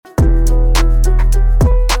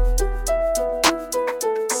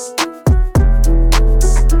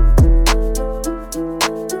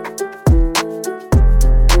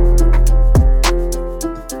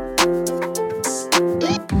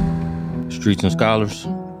Streets and Scholars.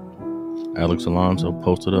 Alex Alonso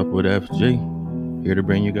posted up with FG. Here to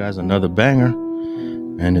bring you guys another banger.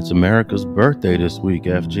 And it's America's birthday this week,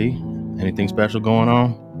 FG. Anything special going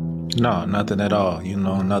on? No, nothing at all.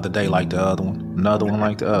 Another day like the other one. Another one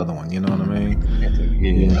like the other one. You know what I mean?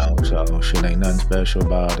 Yeah. So shit ain't nothing special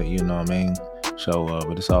about it. You know what I mean? So,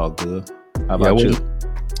 but it's all good. How Yeah, about you?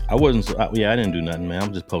 I didn't do nothing, man.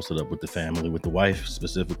 I'm just posted up with the family, with the wife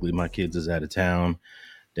specifically. My kids is out of town.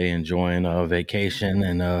 They enjoying vacation,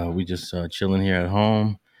 and we just chilling here at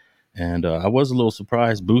home. And I was a little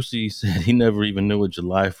surprised. Boosie said he never even knew what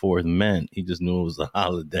July 4th meant. He just knew it was a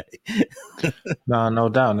holiday. No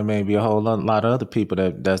doubt. There may be a whole lot of other people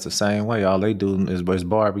that's the same way. All they do is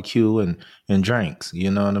barbecue and drinks. You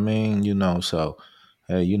know what I mean? So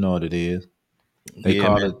hey, you know what it is. They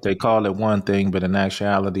Yeah, call man. it one thing, but in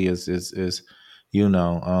actuality is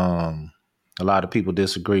a lot of people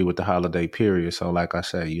disagree with the holiday period. So like I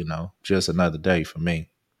say, just another day for me.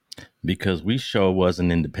 Because we sure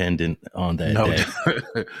wasn't independent on that No,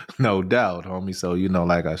 day. no doubt, homie. So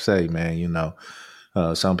like I say, man,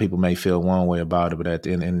 some people may feel one way about it, but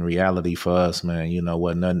in reality, for us, man,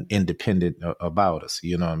 wasn't nothing independent about us.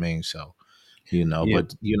 You know what I mean? So Yeah.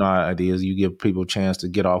 but how it is. You give people a chance to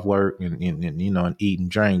get off work and eat and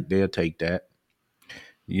drink, they'll take that.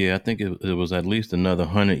 Yeah, I think it was at least another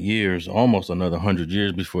 100 years, almost another 100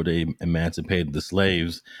 years before they emancipated the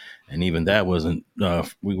slaves, and even that wasn't.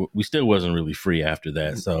 We still wasn't really free after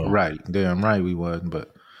that. So Right, damn right we wasn't,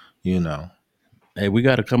 but you know. hey, we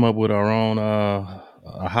got to come up with our own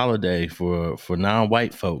a holiday for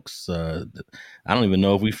non-white folks. I don't even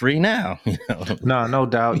know if we free now. No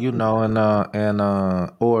doubt,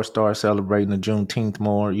 or start celebrating the Juneteenth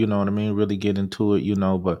more, you know what I mean? Really get into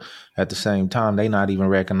it, but at the same time, they not even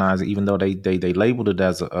recognizing, even though they labeled it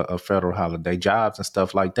as a federal holiday, jobs and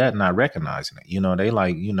stuff like that, not recognizing it. They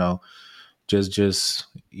like, just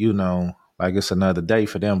like it's another day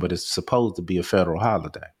for them, but it's supposed to be a federal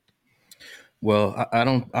holiday. Well, I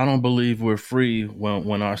don't believe we're free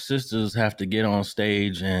when our sisters have to get on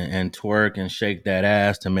stage and twerk and shake that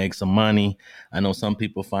ass to make some money. I know some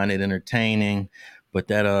people find it entertaining, but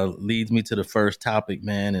that leads me to the first topic,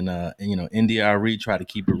 man. And India Arie tried to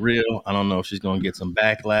keep it real. I don't know if she's gonna get some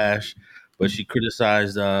backlash, but she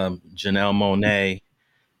criticized Janelle Monae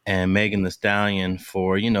and Megan the Stallion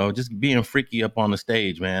for just being freaky up on the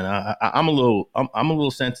stage, man. I'm a little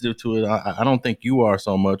sensitive to it. I don't think you are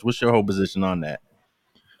so much. What's your whole position on that?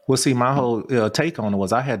 Well, see, my whole take on it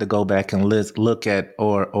was I had to go back and look at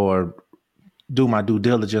or do my due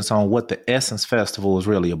diligence on what the Essence Festival is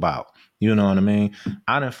really about. You know what I mean?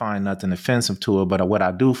 I didn't find nothing offensive to it, but what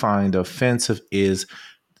I do find offensive is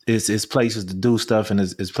places to do stuff and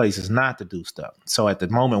is places not to do stuff. So at the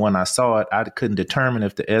moment when I saw it, I couldn't determine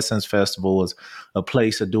if the Essence Festival was a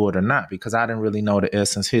place to do it or not, because I didn't really know the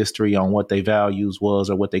Essence history on what their values was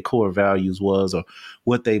or what their core values was or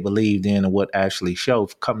what they believed in and what actually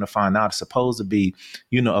showed. Come to find out, it's supposed to be,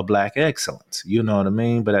 a black excellence. You know what I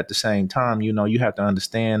mean? But at the same time, you have to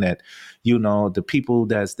understand that, the people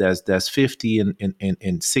that's 50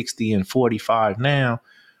 and 60 and 45 now,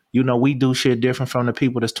 we do shit different from the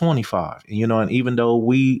people that's 25. And even though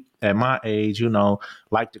we at my age,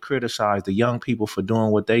 like to criticize the young people for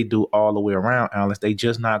doing what they do all the way around, Alice, they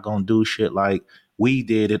just not gonna do shit like we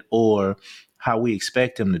did it or how we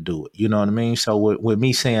expect them to do it. You know what I mean? So with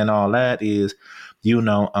me saying all that is, you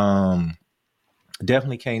know,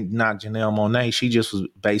 definitely can't knock Janelle Monae. She just was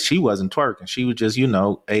based. She wasn't twerking. She was just,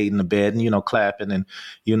 aiding the bed and, clapping and,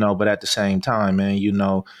 but at the same time, man,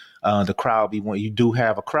 the crowd you do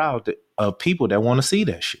have a crowd of people that want to see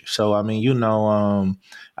that shit. So, I mean,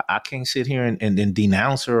 I can't sit here and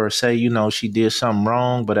denounce her or say, she did something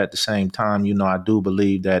wrong. But at the same time, I do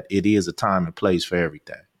believe that it is a time and place for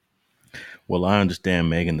everything. Well, I understand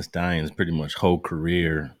Megan Thee Stallion's pretty much whole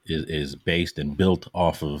career is based and built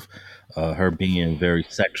off of her being very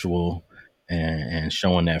sexual and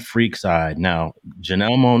showing that freak side. Now,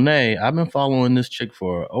 Janelle Monae, I've been following this chick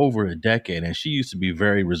for over a decade, and she used to be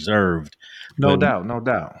very reserved. No But doubt, no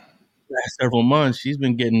doubt. last several months, she's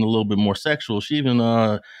been getting a little bit more sexual. She even,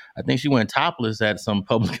 I think she went topless at some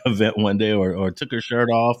public event one day, or took her shirt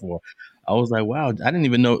off. Or I was like, wow, I didn't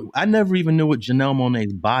even know. I never even knew what Janelle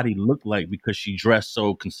Monae's body looked like because she dressed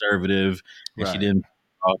so conservative and she Right. didn't.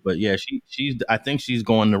 But yeah, she's. I think she's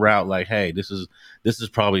going the route like, hey, this is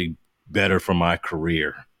probably better for my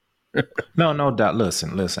career. No doubt.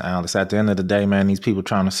 Listen, Alex. At the end of the day, man, these people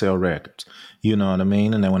trying to sell records. You know what I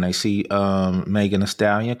mean? And then when they see Megan Thee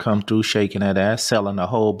Stallion come through shaking that ass, selling a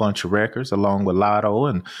whole bunch of records along with Lotto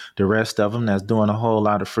and the rest of them that's doing a whole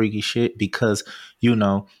lot of freaky shit because, you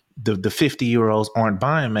know, the 50-year-olds aren't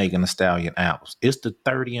buying Megan Thee Stallion albums. It's the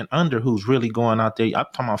 30 and under who's really going out there. I'm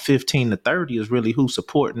talking about 15 to 30 is really who's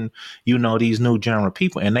supporting, these new genre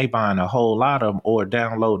people, and they buying a whole lot of them or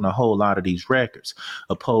downloading a whole lot of these records.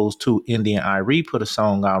 Opposed to Indian Irie put a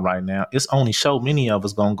song out right now. It's only so many of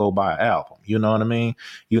us gonna go buy an album. You know what I mean?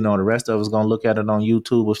 The rest of us gonna look at it on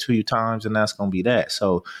YouTube a few times, and that's gonna be that.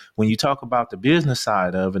 So when you talk about the business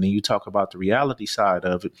side of it and you talk about the reality side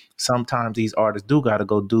of it, sometimes these artists do got to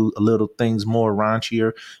go do a little things more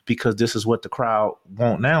raunchier because this is what the crowd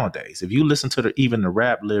want nowadays. If you listen to even the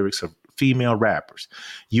rap lyrics of female rappers,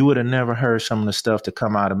 you would have never heard some of the stuff that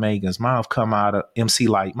come out of Megan's mouth come out of MC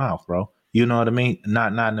Light mouth, bro. You know what I mean?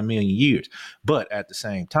 Not in a million years. But at the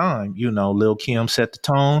same time, Lil Kim set the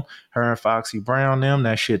tone. Her and Foxy Brown,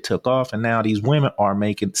 that shit took off, and now these women are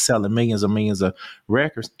selling millions of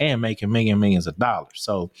records and making millions of dollars.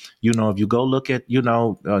 So, if you go look at,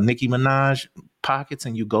 Nicki Minaj pockets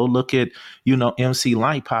and you go look at, MC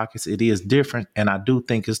Light pockets, it is different. And I do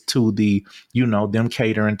think it's to the, them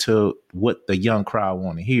catering to what the young crowd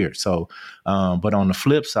want to hear. So, but on the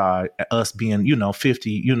flip side, us being, 50,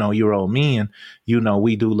 year old men,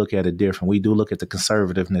 we do look at it different. We do look at the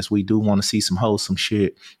conservativeness. We do want to see some wholesome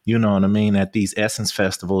shit, you know what I mean, at these Essence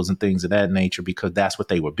festivals and things of that nature, because that's what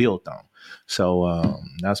they were built on. So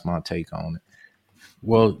that's my take on it.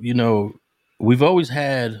 Well, we've always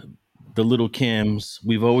had the Little Kims,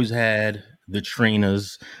 we've always had the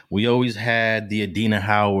Trinas, we always had the Adina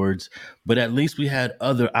Howards, but at least we had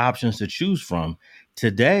other options to choose from.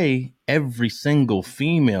 Today, every single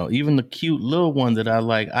female, even the cute little one that I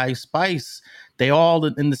like, Ice Spice, they all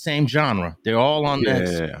in the same genre. They're all on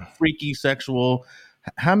that Yeah. freaky sexual.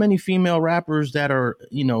 How many female rappers that are,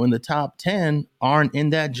 in the top 10 aren't in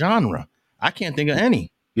that genre? I can't think of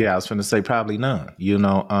any. Yeah, I was going to say probably none,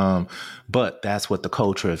 but that's what the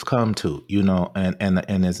culture has come to,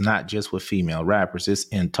 and it's not just with female rappers; it's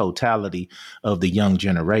in totality of the young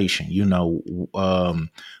generation.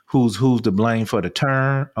 Who's to blame for the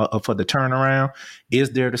for the turnaround?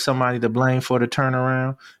 Is there somebody to blame for the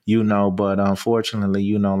turnaround? But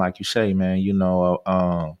unfortunately, like you say, man,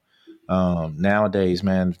 nowadays,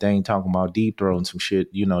 man, if they ain't talking about deep throat and some shit,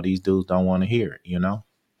 these dudes don't want to hear it.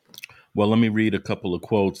 Well, let me read a couple of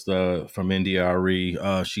quotes from India Arie.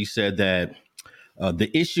 She said that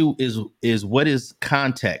the issue is what is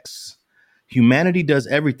context. Humanity does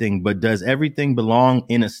everything, but does everything belong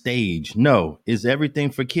in a stage? No. Is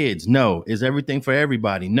everything for kids? No. Is everything for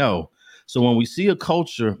everybody? No. So when we see a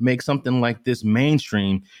culture make something like this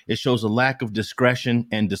mainstream, it shows a lack of discretion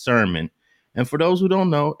and discernment. And for those who don't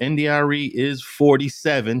know, Ndiari is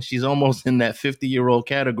 47. She's almost in that 50-year-old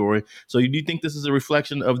category. So do you think this is a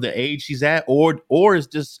reflection of the age she's at, or is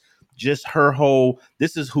just her whole,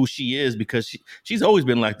 this is who she is, because she's always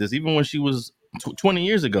been like this. Even when she was 20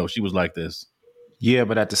 years ago, she was like this. Yeah,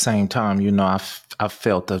 but at the same time, I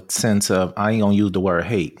felt a sense of, I ain't gonna use the word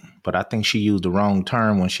hate, but I think she used the wrong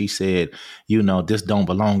term when she said, this don't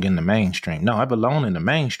belong in the mainstream. No, I belong in the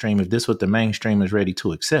mainstream if this what the mainstream is ready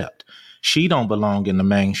to accept. She don't belong in the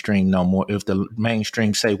mainstream no more if the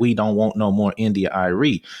mainstream say we don't want no more India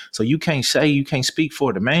Irie. So you can't speak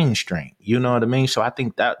for the mainstream. You know what I mean? So I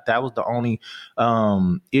think that was the only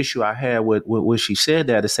issue I had with what she said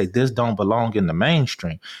there, to say this don't belong in the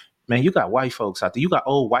mainstream. Man, you got white folks out there. You got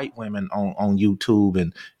old white women on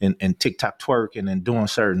YouTube and TikTok twerking and doing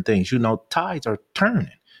certain things. Tides are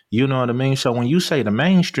turning. You know what I mean? So when you say the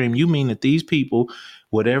mainstream, you mean that these people,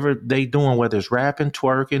 whatever they doing, whether it's rapping,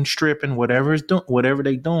 twerking, stripping, whatever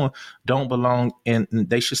they doing, don't belong, and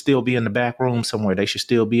they should still be in the back room somewhere. They should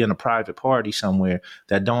still be in a private party somewhere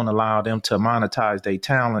that don't allow them to monetize their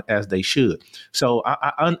talent as they should. So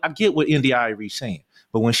I get what India Irie saying.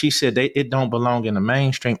 But when she said it don't belong in the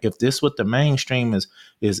mainstream, if this what the mainstream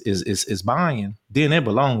is buying, then it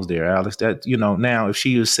belongs there, Alex. That now if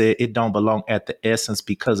she had said it don't belong at the Essence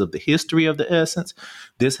because of the history of the Essence,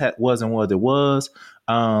 this wasn't what it was.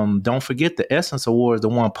 Don't forget the Essence Awards, the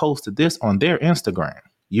one posted this on their Instagram.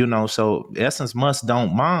 So Essence must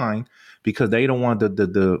don't mind because they don't want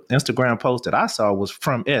the Instagram post that I saw was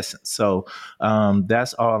from Essence. So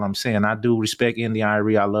that's all I'm saying. I do respect India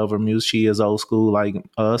Irie. I love her music. She is old school like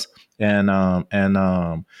us, and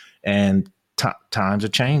times are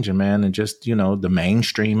changing, man, and just the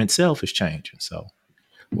mainstream itself is changing. So.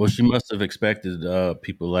 Well, she must have expected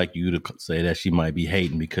people like you to say that she might be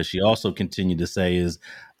hating, because she also continued to say is,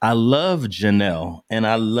 I love Janelle and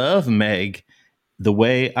I love Meg the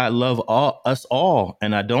way I love us all,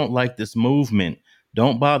 and I don't like this movement.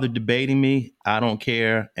 Don't bother debating me. I don't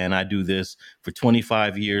care, and I do this for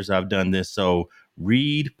 25 years. I've done this. So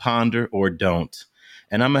read, ponder, or don't.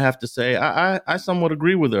 And I'm gonna have to say I somewhat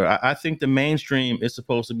agree with her. I think the mainstream is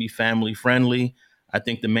supposed to be family friendly. I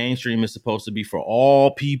think the mainstream is supposed to be for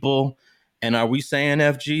all people. And are we saying,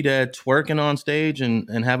 FG, that twerking on stage and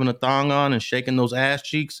having a thong on and shaking those ass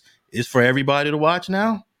cheeks is for everybody to watch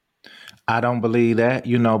now? I don't believe that,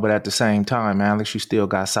 but at the same time, Alex, you still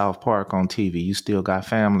got South Park on TV. You still got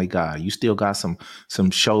Family Guy. You still got some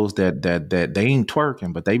shows that they ain't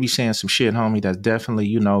twerking, but they be saying some shit, homie, that's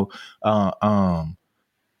definitely, uh, um,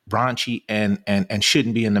 raunchy and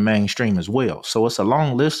shouldn't be in the mainstream as well. So it's a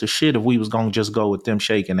long list of shit if we was gonna just go with them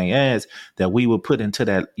shaking their ass that we would put into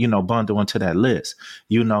that, bundle into that list.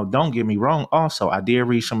 Don't get me wrong. Also, I did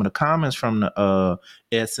read some of the comments from the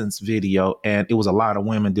Essence video, and it was a lot of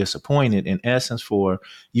women disappointed in Essence for,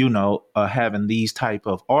 having these type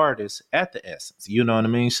of artists at the Essence. You know what I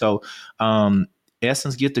mean? So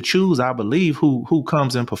Essence get to choose, I believe, who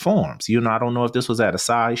comes and performs. I don't know if this was at a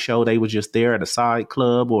side show, they were just there at a side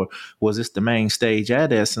club, or was this the main stage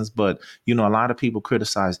at Essence? But a lot of people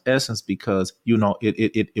criticize Essence because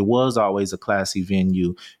it was always a classy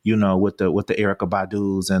venue, with the Erica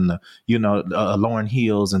Badu's and the Lauryn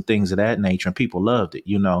Hills and things of that nature, and people loved it.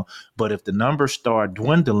 But if the numbers start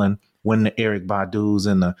dwindling when the Eric Badu's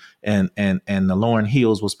and the Lauryn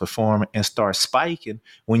Hills was performing and start spiking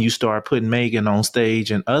when you start putting Megan on stage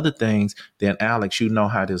and other things, then Alex, you know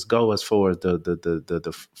how this go as far as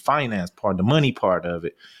the finance part, the money part of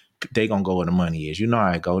it. They gonna go where the money is. You know how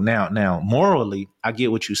I go. Now, morally, I get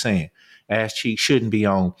what you're saying. Ass cheeks shouldn't be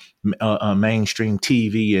on mainstream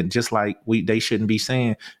TV, and just like they shouldn't be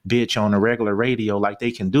saying bitch on a regular radio like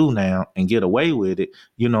they can do now and get away with it.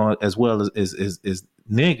 As well as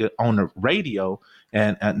nigga on the radio.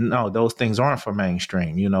 And no, those things aren't for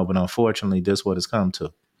mainstream. But unfortunately, this is what it's come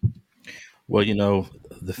to. Well,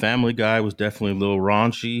 the Family Guy was definitely a little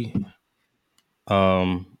raunchy.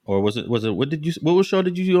 Or what show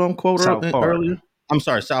did you quote South Park. earlier? I'm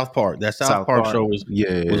sorry, South Park. That South South Park Park. show was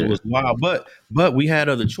Yeah. wild, but we had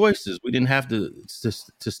other choices. We didn't have to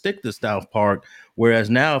stick to South Park. Whereas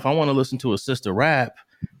now, if I want to listen to a sister rap,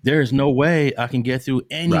 there is no way I can get through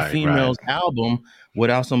any Right. Right. female's album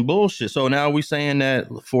without some bullshit. So now we're saying that,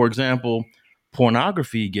 for example,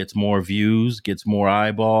 pornography gets more views, gets more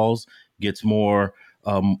eyeballs, gets more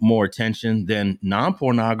attention than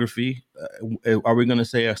non-pornography. Are we going to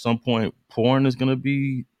say at some point porn is going to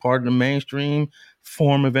be part of the mainstream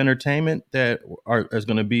form of entertainment that is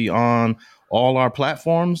going to be on all our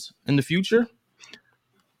platforms in the future?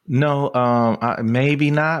 No,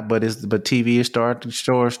 maybe not, but TV is starting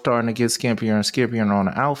to get skimpier and skippier on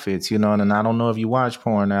the outfits, and I don't know if you watch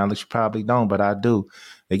porn, Alex, you probably don't, but I do.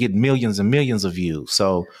 They get millions and millions of views,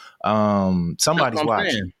 so That's somebody's what I'm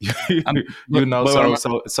watching. saying. But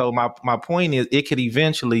what So my point is, it could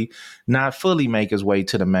eventually not fully make its way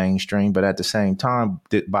to the mainstream, but at the same time,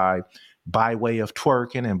 by way of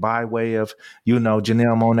twerking and by way of Janelle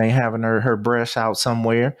Monáe having her breasts out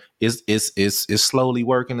somewhere, is slowly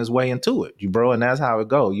working its way into it, bro, and that's how it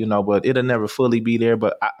go, but it'll never fully be there.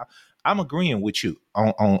 But I'm agreeing with you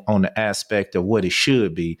on the aspect of what it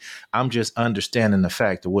should be. I'm just understanding the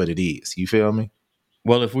fact of what it is. You feel me?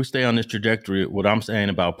 Well, if we stay on this trajectory, what I'm saying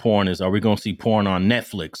about porn is, are we going to see porn on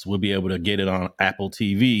Netflix? We'll be able to get it on Apple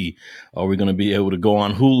TV. Are we going to be able to go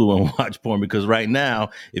on Hulu and watch porn? Because right now,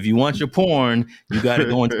 if you want your porn, you got to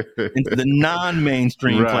go into the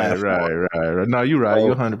non-mainstream Right, platform. right, right. No, you're right.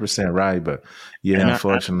 You're So, 100% right. But yeah, and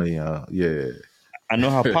unfortunately, yeah. I know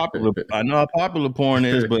how popular porn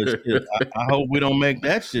is, but shit, I hope we don't make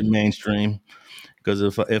that shit mainstream. Because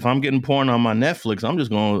if I'm getting porn on my Netflix, I'm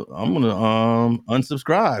gonna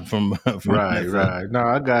unsubscribe from from Right, Netflix. right. No,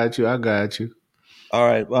 I got you. I got you. All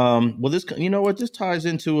right. Well, this, you know what, this ties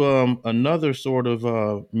into another sort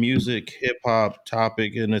of music hip hop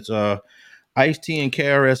topic, and it's Ice T and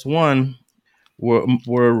KRS-One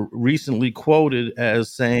were recently quoted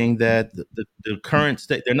as saying that the current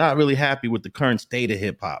state, they're not really happy with the current state of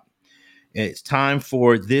hip hop. It's time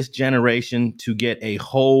for this generation to get a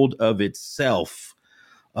hold of itself.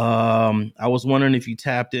 I was wondering if you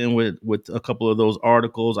tapped in with a couple of those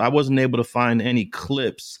articles. I wasn't able to find any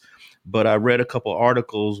clips, but I read a couple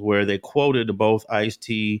articles where they quoted both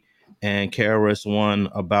Ice-T and KRS-One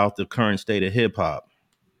about the current state of hip hop.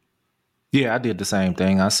 Yeah, I did the same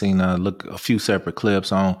thing. I seen look a few separate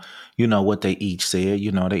clips on, what they each said.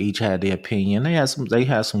 They each had their opinion. They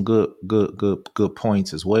had some good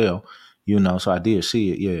points as well. So I did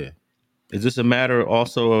see it. Yeah. Is this a matter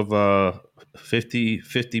also of 50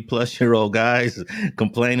 plus year old guys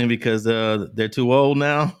complaining because they're too old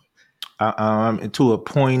now? To a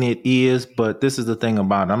point it is, but this is the thing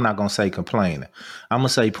about it. I'm not gonna say complaining. I'm gonna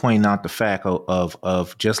say pointing out the fact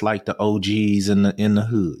of just like the OGs in the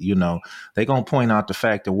hood. They gonna point out the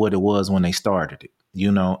fact of what it was when they started it.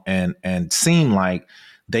 And seem like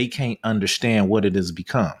they can't understand what it has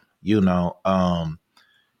become.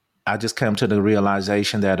 I just come to the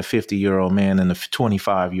realization that a 50-year-old man and a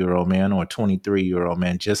 25-year-old man or a 23-year-old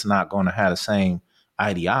man just not going to have the same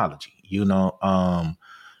ideology.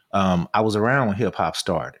 I was around when hip hop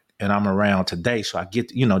started, and I'm around today, so I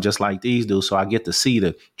get just like these do, so I get to see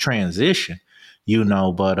the transition.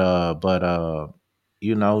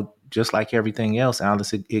 Just like everything else,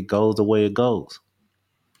 Alice, it goes the way it goes.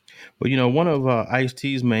 But one of Ice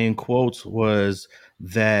T's main quotes was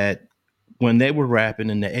that when they were rapping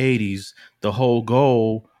in the '80s, the whole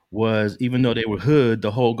goal was, even though they were hood,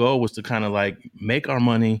 the whole goal was to kind of like make our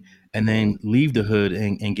money and then leave the hood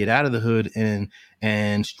and get out of the hood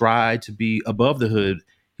and strive to be above the hood.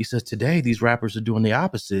 He says today these rappers are doing the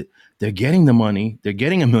opposite. They're getting the money, they're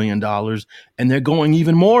getting $1 million, and they're going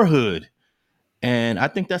even more hood. And I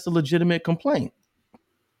think that's a legitimate complaint.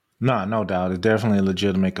 No, no doubt. It's definitely a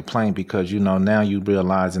legitimate complaint because, now you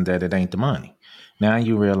realizing that it ain't the money. Now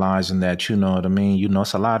you realizing that, you know what I mean?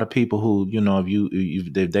 It's a lot of people who,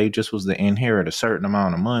 if they just was to inherit a certain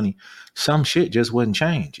amount of money, some shit just wouldn't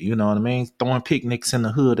change. You know what I mean? Throwing picnics in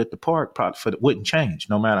the hood at the park probably wouldn't change.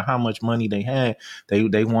 No matter how much money they had,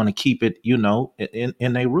 they want to keep it,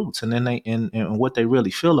 in their roots and then in what they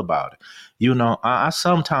really feel about it. I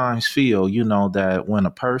sometimes feel, that when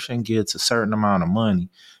a person gets a certain amount of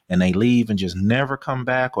money, and they leave and just never come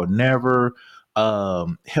back or never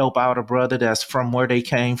help out a brother that's from where they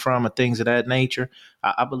came from or things of that nature.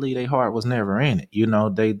 I believe their heart was never in it.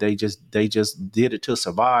 They just did it to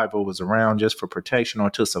survive or was around just for protection or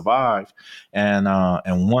to survive. And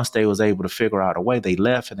once they was able to figure out a way, they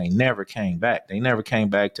left and they never came back. They never came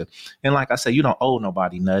back to. And like I said, you don't owe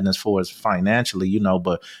nobody nothing as far as financially,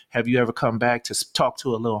 but have you ever come back to talk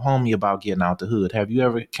to a little homie about getting out the hood? Have you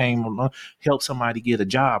ever came along, help somebody get a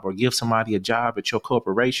job or give somebody a job at your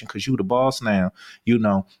corporation because you the boss now?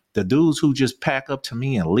 The dudes who just pack up to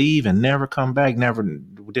me and leave and never come back, never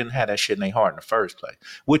didn't have that shit in their heart in the first place,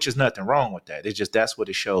 which is nothing wrong with that. It's just that's what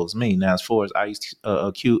it shows me. Now, as far as Ice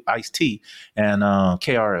T and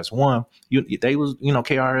KRS-One, they was,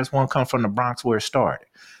 KRS-One come from the Bronx where it started.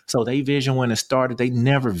 So they vision when it started, they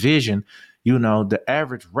never vision, the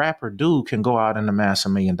average rapper dude can go out and amass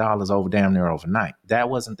 $1 million over damn near overnight. That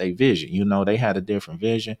wasn't their vision. They had a different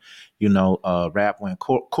vision. Rap went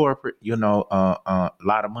corporate. A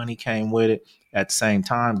lot of money came with it. At the same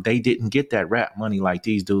time, they didn't get that rap money like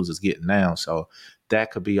these dudes is getting now. So that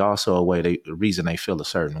could be also the reason they feel a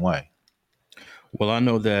certain way. Well, I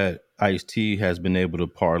know that Ice T has been able to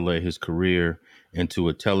parlay his career into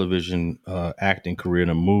a television acting career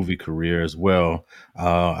and a movie career as well.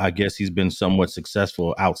 I guess he's been somewhat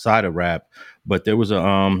successful outside of rap. But there was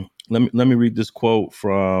a let me read this quote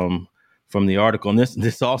from the article, and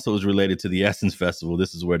this also is related to the Essence Festival.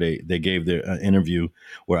 This is where they gave their interview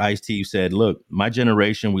where Ice T said, "Look, my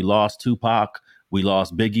generation, we lost Tupac, we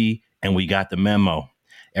lost Biggie, and we got the memo.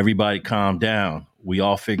 Everybody calm down. We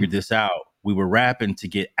all figured this out. We were rapping to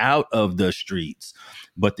get out of the streets.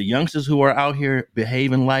 But the youngsters who are out here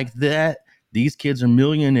behaving like that, these kids are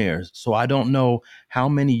millionaires. So I don't know how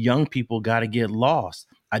many young people got to get lost.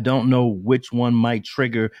 I don't know which one might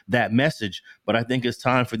trigger that message, but I think it's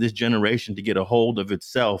time for this generation to get a hold of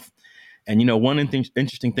itself." And one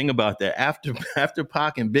interesting thing about that, after after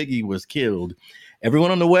Pac and Biggie was killed, everyone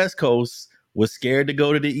on the West Coast was scared to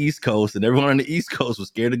go to the East Coast, and everyone on the East Coast was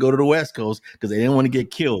scared to go to the West Coast because they didn't want to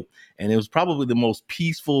get killed. And it was probably the most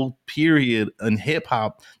peaceful period in hip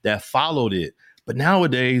hop that followed it. But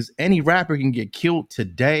nowadays, any rapper can get killed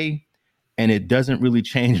today, and it doesn't really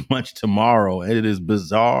change much tomorrow. It is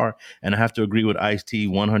bizarre, and I have to agree with Ice T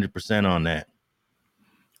 100% on that.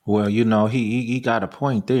 Well, he got a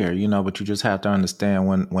point there, but you just have to understand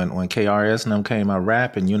when KRS and them came out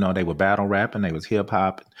rapping, they were battle rapping, they was hip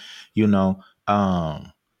hop, you know,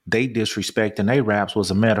 um, they disrespecting they raps was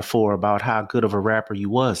a metaphor about how good of a rapper you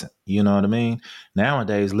wasn't. You know what I mean?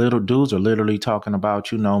 Nowadays, little dudes are literally talking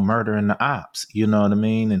about, murdering the ops. You know what I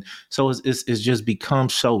mean? And so it's just become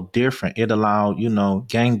so different. It allowed,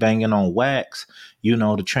 gang banging on wax,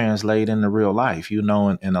 to translate into real life,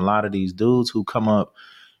 and a lot of these dudes who come up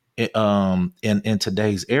in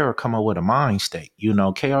today's era come up with a mind state.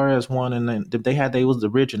 KRS-One and then they was the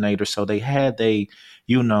originator, so they had their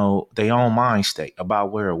own mind state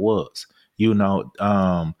about where it was. Now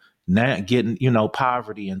getting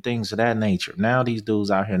poverty and things of that nature. Now these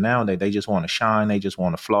dudes out here nowadays, they just want to shine, they just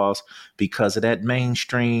want to floss because of that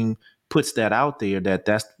mainstream puts that out there that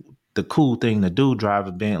that's the cool thing to do, drive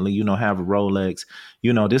a Bentley, have a Rolex,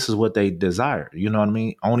 this is what they desire. You know what I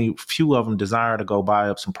mean? Only few of them desire to go buy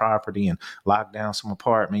up some property and lock down some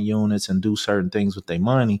apartment units and do certain things with their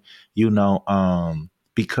money,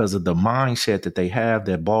 because of the mindset that they have,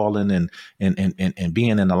 that balling and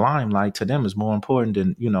being in the limelight to them is more important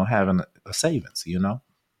than, having a savings.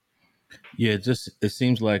 Yeah, it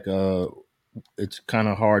seems like it's kind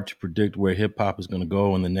of hard to predict where hip hop is going to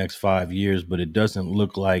go in the next 5 years, but it doesn't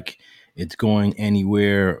look like it's going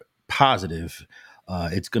anywhere positive.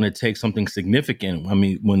 It's going to take something significant. I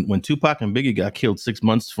mean, when Tupac and Biggie got killed 6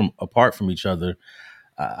 months from apart from each other,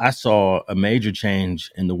 I saw a major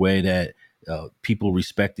change in the way that people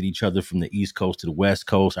respected each other from the East Coast to the West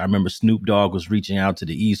Coast. I remember Snoop Dogg was reaching out to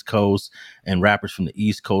the East Coast, and rappers from the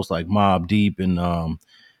East Coast like Mobb Deep and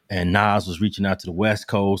Nas was reaching out to the West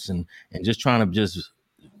Coast, and just trying to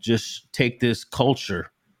just take this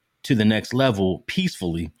culture to the next level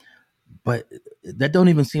peacefully. But that don't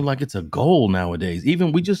even seem like it's a goal nowadays.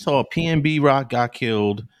 Even we just saw PNB Rock got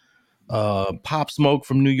killed. Pop Smoke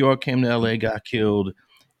from New York came to LA, got killed.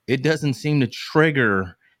 It doesn't seem to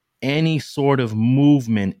trigger any sort of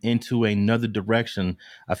movement into another direction.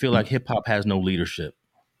 I feel like hip hop has no leadership.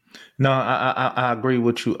 No, I agree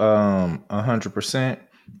with you 100%.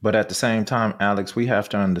 But at the same time, Alex, we have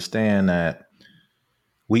to understand that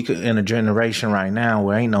we could in a generation right now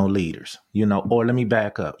where ain't no leaders, or let me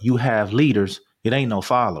back up. You have leaders, it ain't no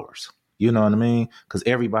followers. You know what I mean? Because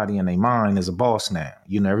everybody in their mind is a boss now.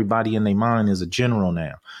 Everybody in their mind is a general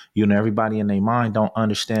now. Everybody in their mind don't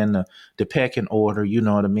understand the pecking order, you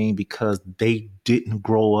know what I mean? Because they didn't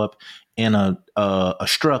grow up in a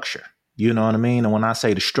structure. You know what I mean? And when I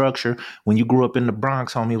say the structure, when you grew up in the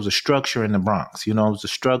Bronx, homie, it was a structure in the Bronx. It was a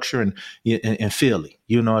structure in Philly.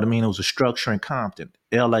 You know what I mean? It was a structure in Compton,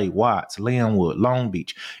 LA, Watts, Linwood, Long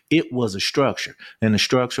Beach. It was a structure. And the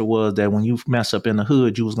structure was that when you mess up in the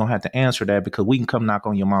hood, you was going to have to answer that because we can come knock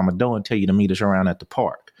on your mama door and tell you to meet us around at the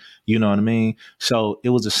park. You know what I mean? So it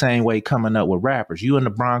was the same way coming up with rappers. You in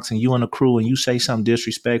the Bronx and you in the crew and you say something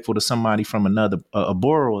disrespectful to somebody from another a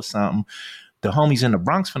borough or something, the homies in the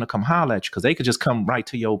Bronx finna come holler at you because they could just come right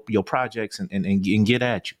to your projects and get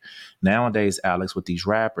at you. Nowadays, Alex, with these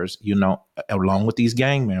rappers, along with these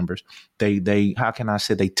gang members, they how can I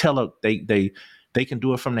say they can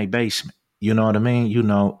do it from their basement. You know what I mean?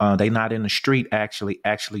 They not in the street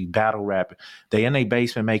actually battle rapping. They in their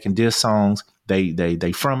basement making diss songs.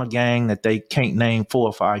 They from a gang that they can't name 4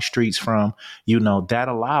 or 5 streets from. That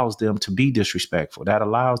allows them to be disrespectful. That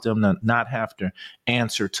allows them to not have to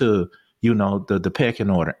answer to the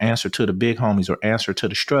pecking order, answer to the big homies or answer to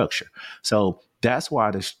the structure. So that's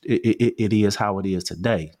why it is how it is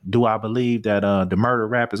today. Do I believe that the murder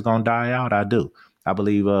rap is going to die out? I do. I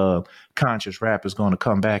believe conscious rap is going to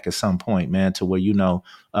come back at some point, man, to where,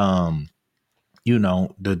 um,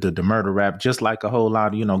 the murder rap, just like a whole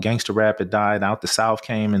lot of, gangster rap that died out. The South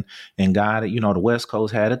came and got it. The West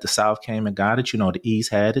Coast had it. The South came and got it. The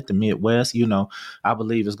East had it. The Midwest, I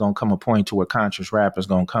believe it's going to come a point to where conscious rap is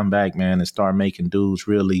going to come back, man, and start making dudes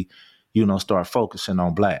really, start focusing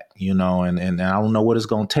on black, and I don't know what it's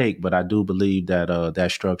going to take, but I do believe that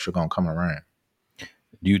that structure going to come around.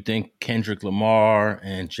 Do you think Kendrick Lamar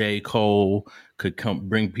and J. Cole could come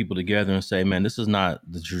bring people together and say, "Man, this is not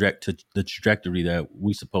the trajectory that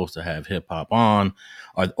we supposed to have hip hop on"?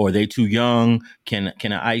 Are they too young? Can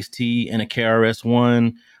an Ice T and a KRS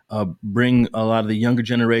One bring a lot of the younger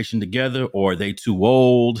generation together, or are they too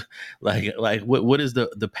old? Like what is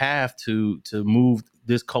the path to move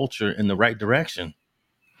this culture in the right direction?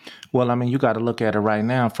 Well, I mean, you got to look at it right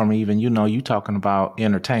now from even, you talking about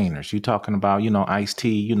entertainers. You talking about, Ice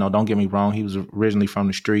T, don't get me wrong. He was originally from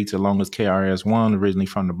the streets along as KRS-One, originally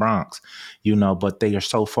from the Bronx, but they are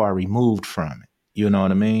so far removed from it. You know what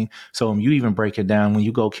I mean? So when you even break it down, when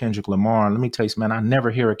you go Kendrick Lamar, let me tell you, man, I never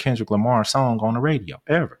hear a Kendrick Lamar song on the radio,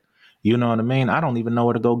 ever. You know what I mean? I don't even know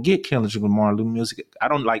where to go get Kendrick Lamar music. I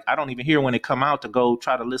don't even hear when it come out to go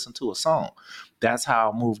try to listen to a song. That's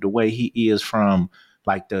how moved away he is from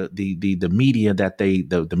like the media that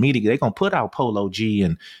the media they're gonna put out Polo G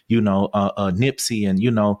and Nipsey and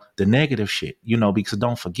the negative shit, because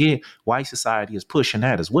don't forget white society is pushing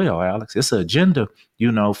that as well, Alex. It's an agenda,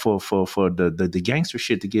 for the gangster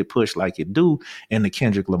shit to get pushed like it do, and the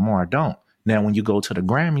Kendrick Lamar don't. Now, when you go to the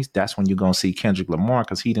Grammys, that's when you're going to see Kendrick Lamar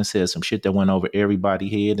because he done said some shit that went over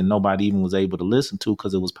everybody's head and nobody even was able to listen to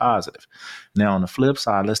because it was positive. Now, on the flip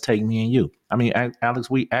side, let's take me and you. I mean, Alex,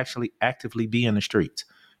 we actually actively be in the streets.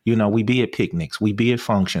 We be at picnics, we be at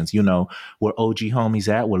functions, where OG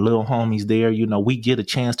homies at, where little homies there, we get a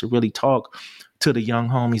chance to really talk to the young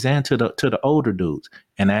homies and to the older dudes.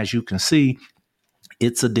 And as you can see,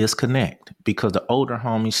 it's a disconnect because the older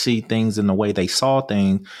homies see things in the way they saw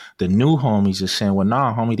things. The new homies are saying, well,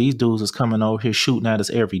 nah, homie, these dudes is coming over here shooting at us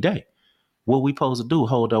every day. What we supposed to do?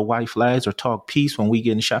 Hold up white flags or talk peace when we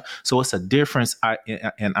getting shot? So it's a difference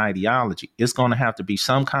in ideology. It's going to have to be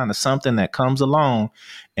some kind of something that comes along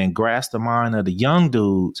and grasp the mind of the young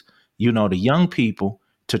dudes, the young people,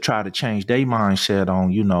 to try to change their mindset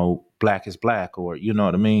on, black is black, or you know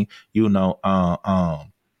what I mean. The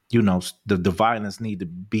violence need to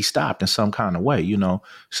be stopped in some kind of way.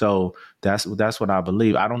 So that's what I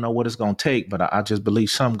believe. I don't know what it's gonna take, but I just believe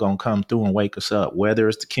something gonna come through and wake us up. Whether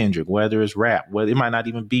it's the Kendrick, whether it's rap, whether it might not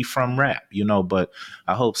even be from rap, but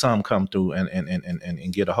I hope some come through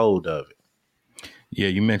and get a hold of it. Yeah,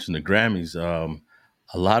 you mentioned the Grammys.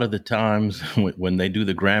 A lot of the times when they do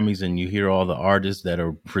the Grammys and you hear all the artists that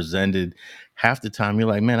are presented, half the time you're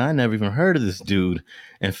like, man, I never even heard of this dude.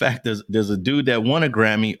 In fact, there's a dude that won a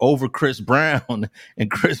Grammy over Chris Brown,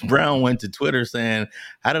 and Chris Brown went to Twitter saying,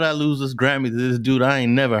 "How did I lose this Grammy to this dude I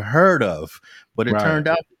ain't never heard of?" But it Right. turned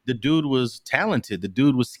out the dude was talented, the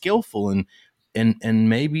dude was skillful, and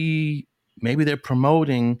maybe they're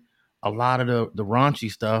promoting a lot of the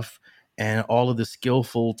raunchy stuff and all of the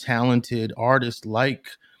skillful, talented artists like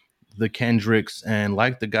the Kendricks and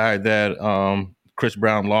like the guy that Chris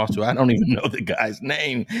Brown lost to. I don't even know the guy's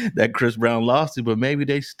name that Chris Brown lost to, but maybe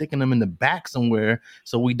they sticking them in the back somewhere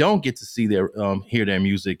so we don't get to see their hear their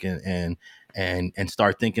music and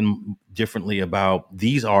start thinking differently about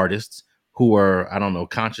these artists who are, I don't know,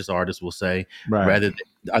 conscious artists, we'll say. Right. Rather than,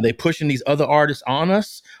 are they pushing these other artists on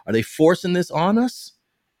us? Are they forcing this on us?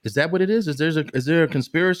 Is that what it is? Is there a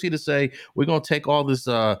conspiracy to say we're gonna take all this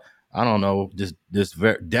I don't know, this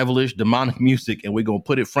very devilish demonic music and we're gonna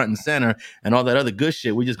put it front and center, and all that other good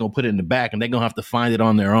shit we're just gonna put it in the back and they're gonna have to find it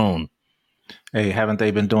on their own? Hey, haven't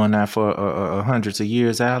they been doing that for hundreds of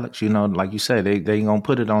years, Alex? Like you say, they ain't gonna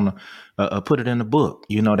put it on put it in the book.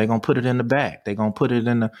 They gonna put it in the back. They gonna put it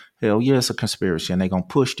in the hell. Yeah, it's a conspiracy, and they gonna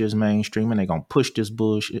push this mainstream, and they gonna push this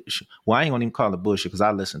bullshit. Well, I ain't gonna even call it bullshit because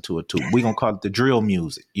I listen to it too. We gonna call it the drill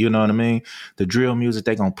music. You know what I mean? The drill music.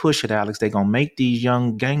 They gonna push it, Alex. They gonna make these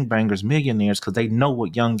young gangbangers millionaires because they know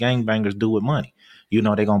what young gangbangers do with money. They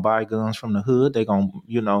gonna buy guns from the hood. They gonna,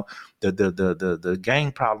 the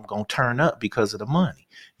gang problem gonna turn up because of the money.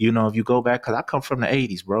 If you go back, because I come from the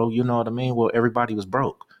 80s, bro, you know what I mean? Well, everybody was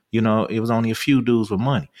broke. It was only a few dudes with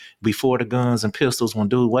money. Before the guns and pistols, when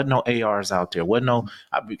dudes wasn't no ARs out there, wasn't no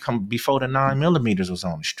I become before the 9 millimeters was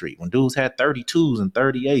on the street. When dudes had 32s and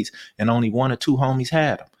 38s and only one or two homies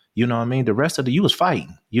had them. You know what I mean? The rest of you was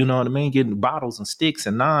fighting. You know what I mean? Getting bottles and sticks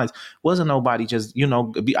and knives. Wasn't nobody just,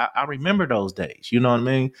 I remember those days. You know what I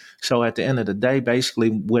mean? So at the end of the day, basically,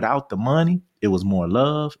 without the money, it was more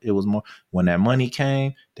love. It was more, when that money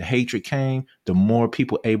came, the hatred came, the more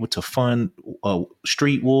people able to fund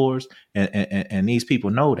street wars. And these people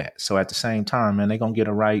know that. So at the same time, man, they're going to get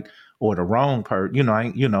a right or the wrong person, they're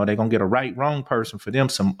going to get a right, wrong person for them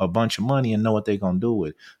a bunch of money and know what they're going to do with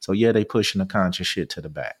it. So yeah, they pushing the conscious shit to the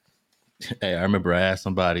back. Hey, I remember I asked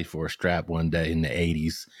somebody for a strap one day in the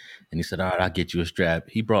 80s, and he said, "All right, I'll get you a strap."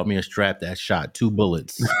 He brought me a strap that shot 2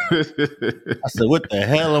 bullets. I said, "What the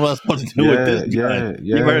hell am I supposed to do with this Yeah, gun?"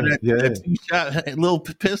 yeah, You ever heard yeah, that yeah. two shot little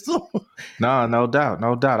pistol? No, no doubt,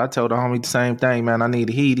 no doubt. I told the homie the same thing, man. I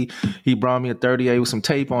need a heat. He brought me a 38 with some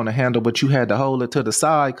tape on the handle, but you had to hold it to the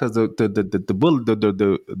side because the bullet,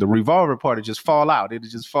 the revolver part, it just fall out. It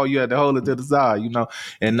just fall. You had to hold it to the side,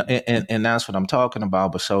 and that's what I'm talking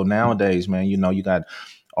about. But so nowadays, man, you got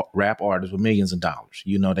rap artists with millions of dollars.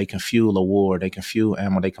 They can fuel a war, they can fuel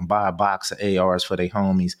ammo, they can buy a box of ARs for their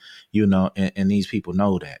homies. And these people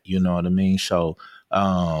know that. You know what I mean? So.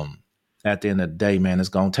 At the end of the day, man, it's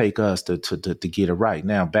gonna take us to get it right.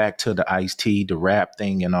 Now, back to the Ice-T, the rap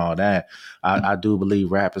thing, and all that. I do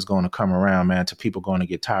believe rap is going to come around, man. To people going to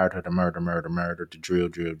get tired of the murder, murder, murder, the drill,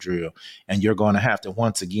 drill, drill, and you're going to have to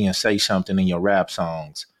once again say something in your rap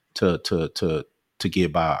songs to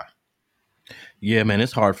get by. Yeah, man,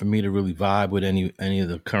 it's hard for me to really vibe with any of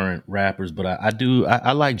the current rappers, but I do.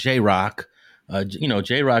 I like J Rock.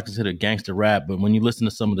 J Rock is hit a gangster rap, but when you listen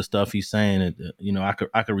to some of the stuff he's saying, I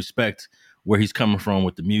could respect where he's coming from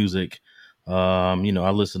with the music. I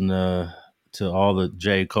listen to all the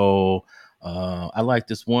J Cole. I like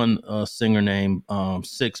this one singer named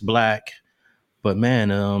Six Black, but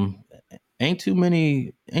man, ain't too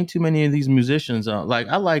many of these musicians. I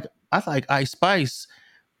like Ice Spice,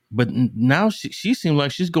 but now she seems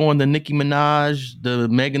like she's going the Nicki Minaj, the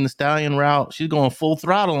Megan Thee Stallion route. She's going full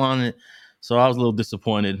throttle on it. So I was a little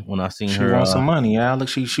disappointed when I seen She her. wants some money,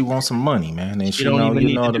 Alex. She wants some money, man, and She she don't know, even you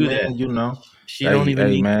need know to what I do that. mean. You know, She don't hey, even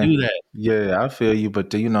hey, need to man. do that. Yeah, I feel you,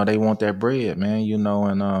 but you know they want that bread, man. You know,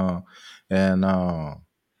 and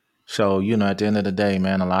so, you know, at the end of the day,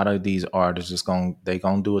 man, a lot of these artists just gonna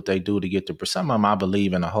do what they do to get the. Some of them I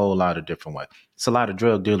believe in a whole lot of different ways. It's a lot of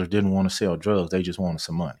drug dealers didn't want to sell drugs; they just wanted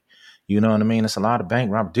some money. You know what I mean? It's a lot of bank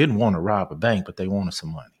robbers didn't want to rob a bank, but they wanted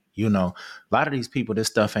some money. You know, a lot of these people, this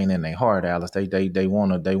stuff ain't in their heart, Alice. They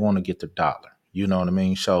wanna get the dollar. You know what I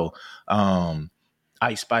mean? So, um,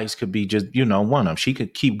 Ice Spice could be just, you know, one of them. She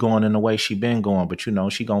could keep going in the way she been going, but you know,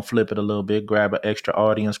 she gonna flip it a little bit, grab an extra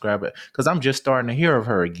audience, grab it. Cause I'm just starting to hear of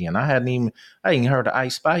her again. I ain't heard of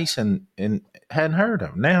Ice Spice and hadn't heard of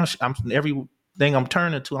her. Now I'm everything I'm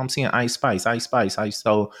turning to, I'm seeing Ice Spice, Ice Spice, Ice.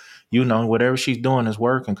 So, you know, whatever she's doing is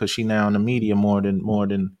working because she now in the media more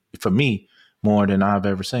than for me, more than I've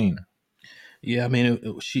ever seen her. Yeah, I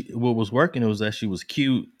mean, she what was working was that she was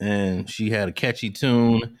cute and she had a catchy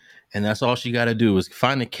tune, and that's all she got to do is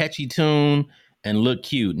find a catchy tune and look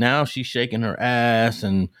cute. Now she's shaking her ass,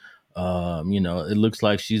 and it looks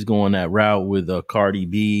like she's going that route with Cardi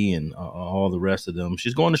B and all the rest of them.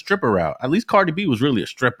 She's going the stripper route. At least Cardi B was really a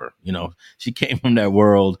stripper. You know, she came from that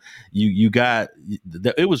world. You got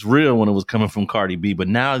it was real when it was coming from Cardi B, but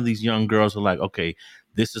now these young girls are like, okay,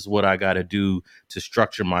 this is what I got to do to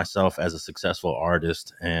structure myself as a successful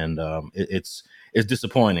artist, and it's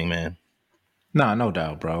disappointing, man. Nah, no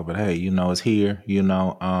doubt, bro. But hey, you know, it's here. You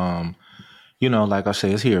know, like I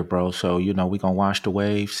say, it's here, bro. So you know, we gonna watch the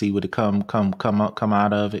wave, see what it come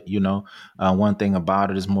out of it. You know, one thing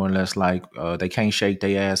about it is more or less like they can't shake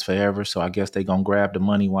their ass forever. So I guess they gonna grab the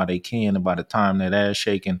money while they can, and by the time that ass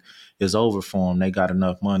shaking is over for them, they got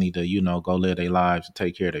enough money to go live their lives and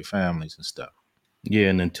take care of their families and stuff. Yeah,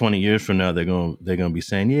 and then 20 years from now, they're gonna be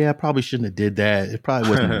saying, "Yeah, I probably shouldn't have did that. It probably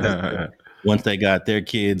wasn't the best thing." Once they got their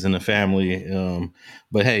kids and the family,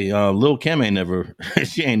 but hey, Lil Kim ain't never,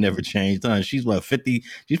 she ain't never changed. Huh? She's what 50?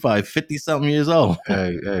 She's probably 50 something years old.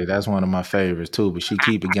 Hey, that's one of my favorites too. But she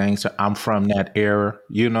keep it gangster. I'm from that era.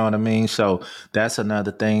 You know what I mean? So that's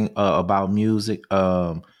another thing about music.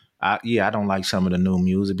 I don't like some of the new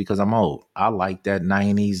music because I'm old. I like that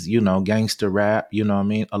 '90s, gangster rap. You know what I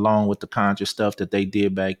mean? Along with the conscious stuff that they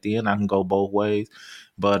did back then. I can go both ways.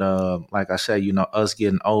 But like I say, us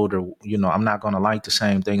getting older, I'm not gonna like the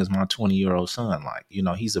same thing as my 20-year-old son. Like,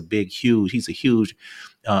 he's a huge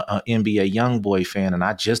NBA young boy fan, and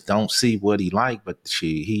I just don't see what he like. But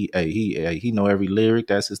he know every lyric.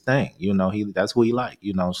 That's his thing. That's who he like.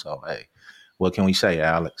 So hey, what can we say,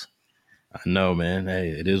 Alex? I know, man. Hey,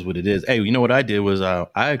 it is what it is. Hey, you know what I did was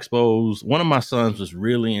I exposed one of my sons was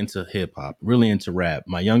really into hip hop, really into rap.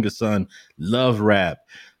 My youngest son loved rap.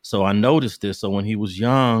 So I noticed this. So when he was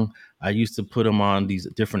young, I used to put him on these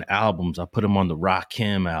different albums. I put him on the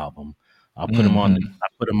Rakim album. Mm-hmm. I put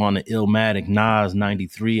him on the Illmatic Nas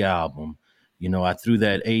 93 album. You know, I threw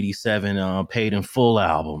that 87 Paid in Full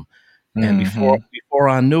album. And Mm-hmm. before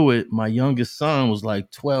I knew it, my youngest son was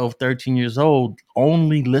like 12, 13 years old,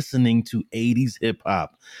 only listening to 80s hip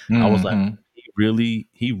hop. I was like,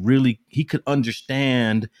 Mm-hmm. he could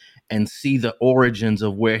understand and see the origins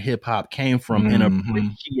of where hip hop came from and Mm-hmm.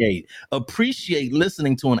 appreciate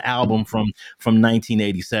listening to an album from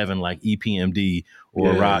 1987 like EPMD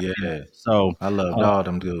or Yeah, Rock. yeah. So I loved uh, all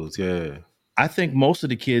them dudes. Yeah. I think most of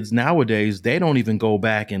the kids nowadays, they don't even go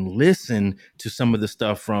back and listen to some of the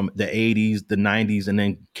stuff from the 80s, the 90s, and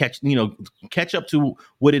then catch up to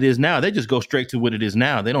what it is now. They just go straight to what it is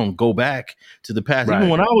now. They don't go back to the past. Even Right.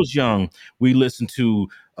 when I was young, we listened to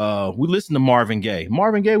Marvin Gaye.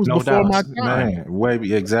 Marvin Gaye was No before doubt, my time. man. Way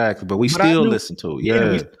exactly. But we But I still knew, listen to it. yeah,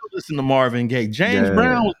 we Yeah. still listen to Marvin Gaye. James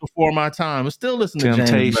Brown Yeah. was before my time. I still listen to James Brown.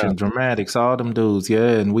 Temptation, dramatics, all them dudes.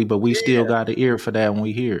 Yeah. But we still got the ear for that when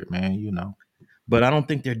we hear it, man. But I don't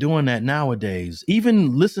think they're doing that nowadays.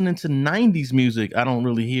 Even listening to 90s music, I don't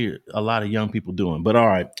really hear a lot of young people doing. But all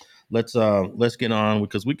right, let's get on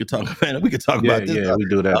because we could talk about we could talk Yeah, about this yeah, we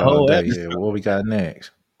do that a all whole day. Yeah. episode. What we got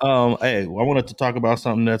next? Hey, I wanted to talk about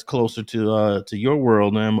something that's closer to your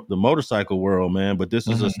world, man, the motorcycle world, man. But this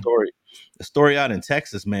is Hmm. a story out in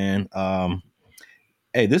Texas, man.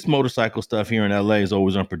 Hey, this motorcycle stuff here in LA is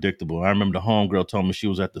always unpredictable. I remember the homegirl told me she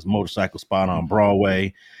was at this motorcycle spot on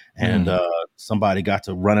Broadway, and Mm. somebody got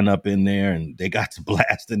to running up in there, and they got to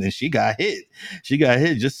blasting, and she got hit. She got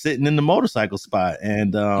hit just sitting in the motorcycle spot,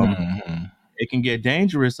 and Hmm. it can get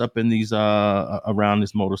dangerous up in these around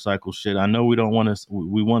this motorcycle shit. I know we don't want to.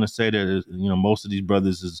 We want to say that most of these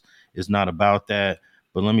brothers is not about that,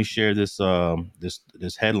 but let me share this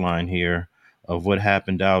headline here of what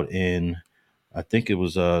happened out in I think it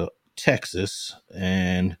was Texas,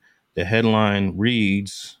 and The headline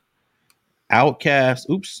reads Outcast.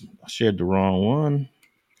 Oops, I shared the wrong one.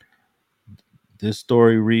 This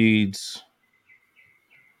story reads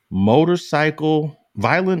Motorcycle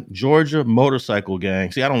Violent Georgia Motorcycle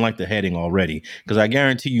Gang. See, I don't like the heading already because I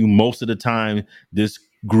guarantee you most of the time this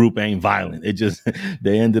group ain't violent. It just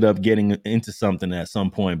they ended up getting into something at some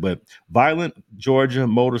point. But Violent Georgia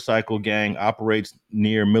Motorcycle Gang operates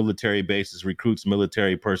near military bases, recruits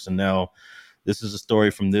military personnel. This is a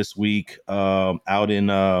story from this week out in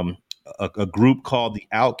a group called the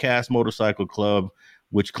Outcast Motorcycle Club,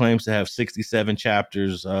 which claims to have 67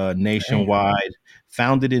 chapters Damn. nationwide.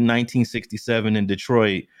 Founded in 1967 in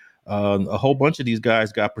Detroit, a whole bunch of these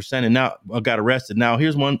guys got presented. Now got arrested. Now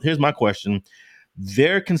here's one. Here's my question.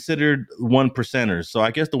 They're considered one percenters. So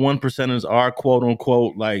I guess the one percenters are quote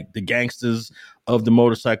unquote like the gangsters of the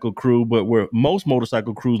motorcycle crew, but where most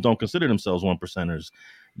motorcycle crews don't consider themselves one percenters.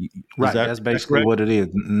 Is Right, that that's is that basically correct? what it is.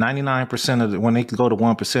 99% of when they go to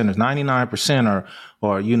 1%ers, 99% are,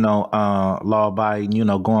 or law abiding,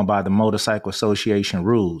 going by the Motorcycle Association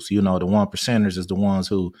rules. The 1%ers is the ones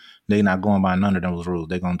who they not going by none of those rules.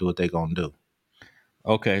 They gonna do what they gonna do.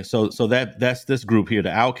 Okay, so that's this group here,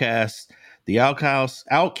 the Outcast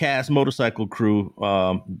motorcycle crew.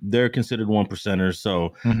 They're considered one percenters.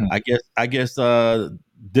 So Mhm. I guess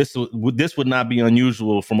this would not be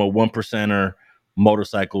unusual from a one percenter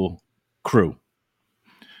motorcycle crew.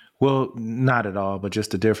 Well, not at all, but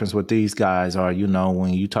just the difference with these guys are,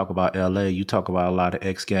 when you talk about LA, you talk about a lot of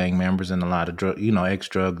ex gang members and a lot of drug, ex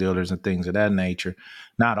drug dealers and things of that nature.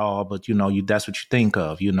 Not all, but that's what you think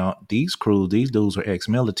of. These crews, these dudes were ex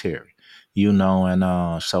military.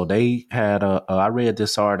 And so they had I read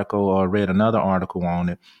this article or read another article on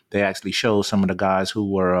it. They actually showed some of the guys who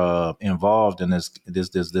were involved in this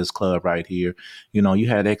club right here. You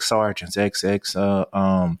had ex sergeants, ex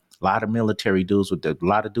a lot of military dudes a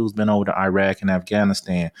lot of dudes been over to Iraq and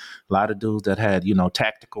Afghanistan. A lot of dudes that had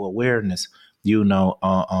tactical awareness. Within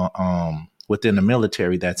the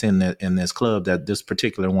military that's in this club, that this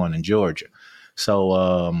particular one in Georgia.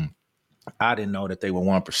 So I didn't know that they were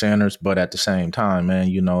one percenters, but at the same time, man,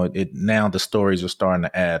 it now the stories are starting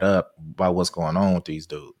to add up by what's going on with these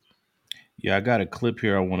dudes. Yeah, I got a clip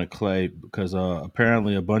here I want to play because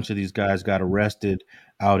apparently a bunch of these guys got arrested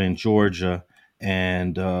out in Georgia,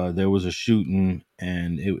 and there was a shooting,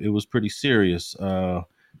 and it was pretty serious.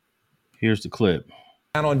 Here's the clip.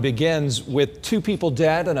 On begins with 2 people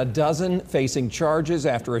dead and a dozen facing charges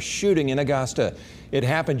after a shooting in Augusta. It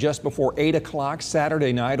happened just before 8 o'clock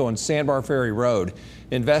Saturday night on Sandbar Ferry Road.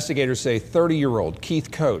 Investigators say 30-year-old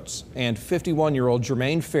Keith Coates and 51-year-old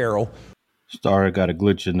Jermaine Farrell. Sorry, got a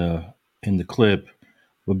glitch in the clip,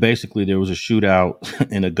 but basically there was a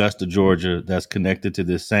shootout in Augusta, Georgia, that's connected to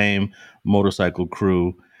this same motorcycle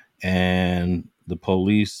crew, and the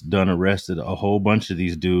police done arrested a whole bunch of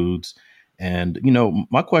these dudes. And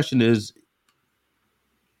my question is,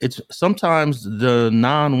 it's sometimes the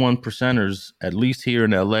non one percenters, at least here in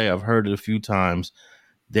LA, I've heard it a few times,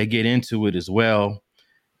 they get into it as well.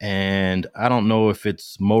 And I don't know if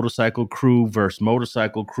it's motorcycle crew versus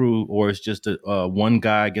motorcycle crew, or it's just one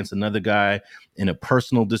guy against another guy in a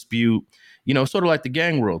personal dispute. Sort of like the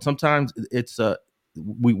gang world. Sometimes it's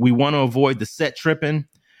we want to avoid the set tripping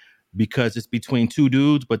because it's between two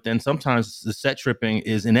dudes, but then sometimes the set tripping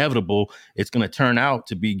is inevitable. It's going to turn out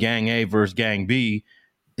to be gang A versus gang B.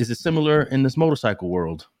 Is it similar in this motorcycle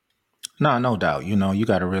world? No, no doubt. You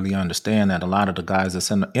got to really understand that a lot of the guys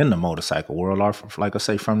that's in the motorcycle world are, like I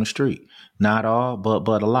say, from the street. Not all, but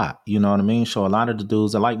a lot. You know what I mean? So a lot of the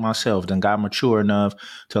dudes that like myself then got mature enough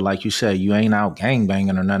to, like you say, you ain't out gang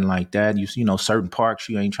banging or nothing like that. Certain parks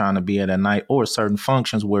you ain't trying to be at night, or certain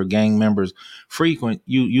functions where gang members frequent.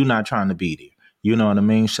 You not trying to be there. You know what I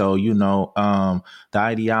mean? So, the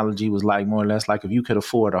ideology was like more or less like if you could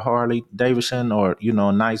afford a Harley Davidson or,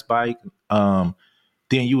 a nice bike,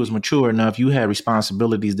 then you was mature enough, you had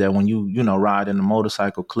responsibilities that when you ride in a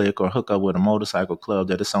motorcycle clique or hook up with a motorcycle club,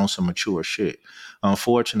 that it's on some mature shit.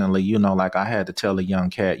 Unfortunately, like I had to tell a young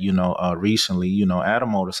cat, recently, at a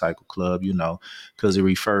motorcycle club, because he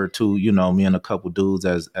referred to, me and a couple dudes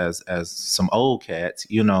as some old cats,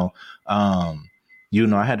 I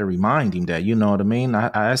had to remind him that, you know what I mean?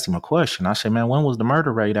 I asked him a question. I said, man, when was the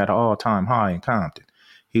murder rate at an all-time high in Compton?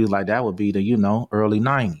 He was like, that would be the, early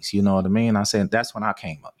 90s. You know what I mean? I said, that's when I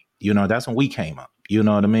came up. That's when we came up. You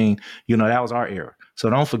know what I mean? That was our era. So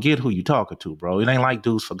don't forget who you talking to, bro. It ain't like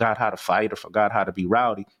dudes forgot how to fight or forgot how to be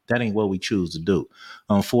rowdy. That ain't what we choose to do.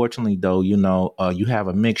 Unfortunately, though, you have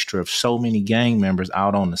a mixture of so many gang members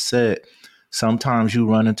out on the set. Sometimes you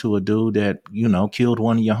run into a dude that, killed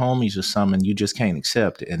one of your homies or something, and you just can't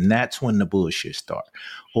accept it. And that's when the bullshit starts.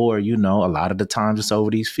 Or, a lot of the times it's over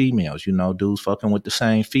these females, dudes fucking with the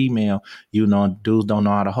same female, dudes don't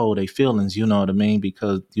know how to hold their feelings, you know what I mean?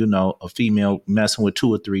 Because, a female messing with two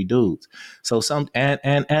or three dudes. So and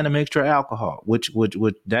a mixture of alcohol, which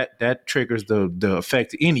that triggers the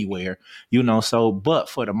effect anywhere, so, but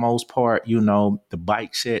for the most part, the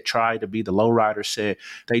bike set tried to be the lowrider set.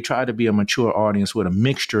 They try to be a mature audience with a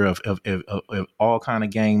mixture of all kind of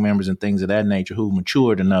gang members and things of that nature who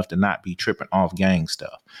matured enough to not be tripping off gang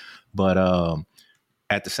stuff. But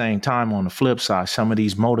at the same time, on the flip side, some of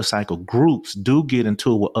these motorcycle groups do get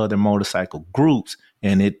into it with other motorcycle groups,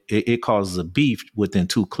 and it causes a beef within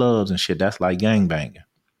two clubs and shit. That's like gangbanging.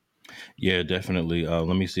 Yeah, definitely.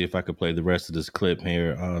 Let me see if I could play the rest of this clip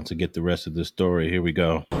here to get the rest of the story. Here we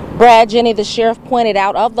go. Brad, Jenny, the sheriff pointed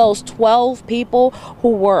out of those 12 people who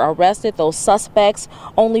were arrested, those suspects,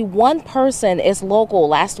 only one person is local.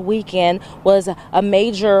 Last weekend was a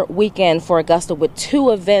major weekend for Augusta with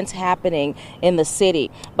two events happening in the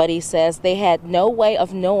city. But he says they had no way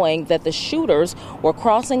of knowing that the shooters were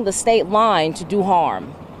crossing the state line to do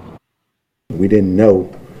harm. We didn't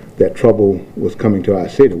know that trouble was coming to our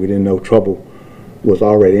city. We didn't know trouble was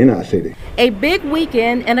already in our city. A big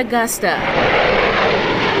weekend in Augusta.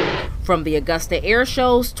 From the Augusta Air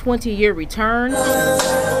Show's 20-year return to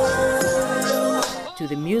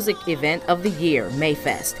the music event of the year,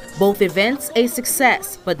 Mayfest. Both events a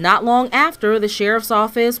success, but not long after, the sheriff's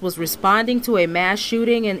office was responding to a mass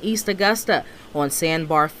shooting in East Augusta on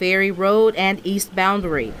Sandbar Ferry Road and East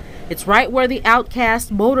Boundary. It's right where the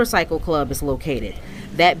Outcast Motorcycle Club is located.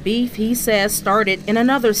 That beef, he says, started in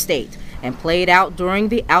another state and played out during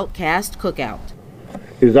the Outcast cookout.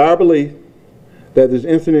 It is our belief that this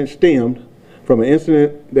incident stemmed from an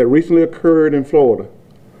incident that recently occurred in Florida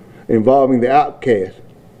involving the Outcast,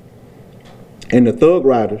 and the Thug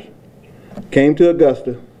Riders came to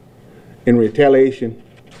Augusta in retaliation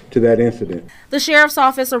to that incident. The sheriff's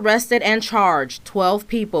office arrested and charged 12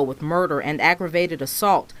 people with murder and aggravated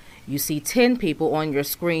assault. You see 10 people on your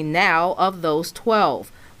screen now of those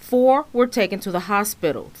 12. 4 were taken to the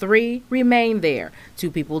hospital. 3 remain there.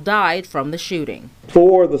 2 people died from the shooting.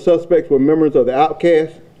 4 of the suspects were members of the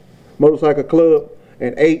Outcast Motorcycle Club,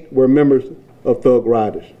 and 8 were members of Thug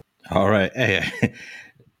Riders. All right. Hey,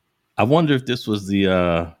 I wonder if this was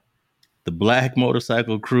the black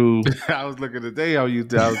motorcycle crew. I was looking today on you.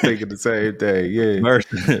 I was thinking the same thing. Yeah.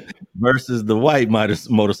 Versus the white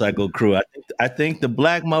motorcycle crew. I think the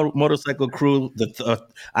black motorcycle crew.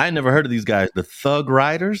 I never heard of these guys. The Thug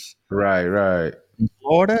Riders. Right. In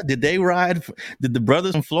Florida, did they ride? Did the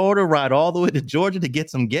brothers in Florida ride all the way to Georgia to get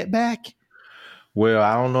some get back? Well,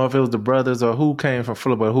 I don't know if it was the brothers or who came from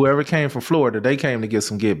Florida, but whoever came from Florida, they came to get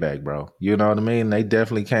some get back, bro. You know what I mean? They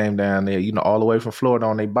definitely came down there, all the way from Florida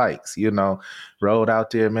on their bikes, rode out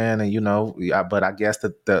there, man. And, but I guess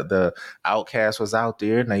the Outcast was out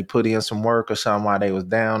there and they put in some work or something while they was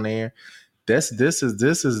down there. This is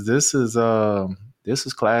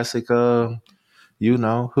classic,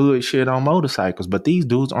 hood shit on motorcycles. But these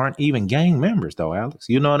dudes aren't even gang members, though, Alex.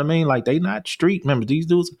 You know what I mean? Like, they not street members. These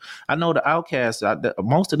dudes, I know the Outcasts,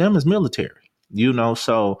 most of them is military,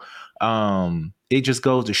 so it just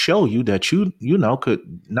goes to show you that you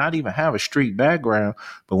could not even have a street background,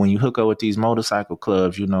 but when you hook up with these motorcycle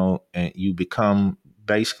clubs, and you become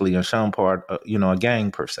basically in some part, a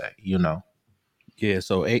gang per se, Yeah,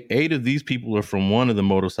 so eight of these people are from one of the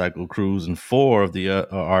motorcycle crews, and 4 of the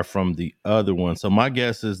are from the other one. So my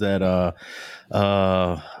guess is that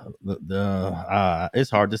it's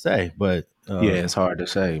hard to say, but yeah, it's hard to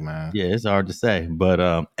say, man. Yeah, it's hard to say,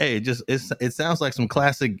 but hey, it sounds like some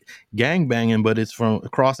classic gang banging, but it's from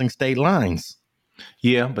crossing state lines.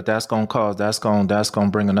 Yeah, but that's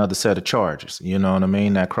gonna bring another set of charges. You know what I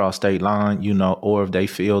mean? That cross state line, or if they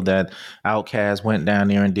feel that Outkast went down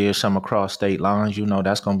there and did some across state lines,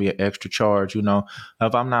 that's gonna be an extra charge. If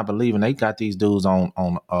I'm not believing, they got these dudes on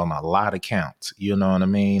a lot of counts. You know what I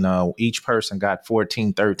mean? Each person got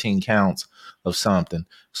 14, 13 counts of something.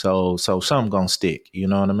 So some gonna stick. You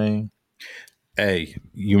know what I mean? Hey,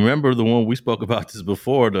 you remember the one we spoke about this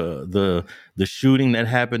before, the shooting that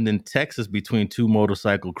happened in Texas between 2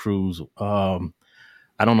 motorcycle crews.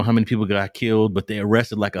 I don't know how many people got killed, but they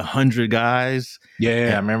arrested like 100 guys.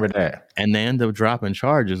 Yeah, I remember that. And they ended up dropping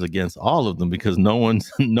charges against all of them because no one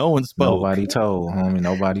spoke. Nobody told, homie.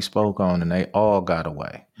 Nobody spoke on, and they all got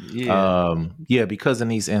away. Yeah. Because in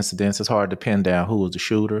these incidents, it's hard to pin down who was the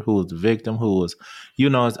shooter, who was the victim, who was,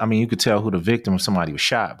 you could tell who the victim if somebody was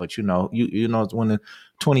shot, but when the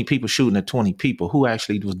 20 people shooting at 20 people, who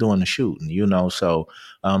actually was doing the shooting, so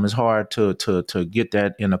it's hard to get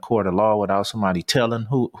that in a court of law without somebody telling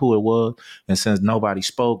who it was. And since nobody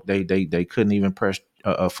spoke, they couldn't even press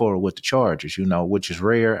forward with the charges, which is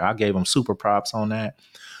rare. I gave them super props on that.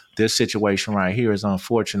 This situation right here is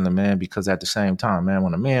unfortunate, man, because at the same time, man,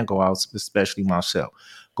 when a man go out, especially myself,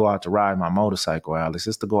 go out to ride my motorcycle, Alex,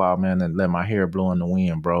 it's to go out, man, and let my hair blow in the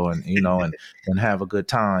wind, bro, and and have a good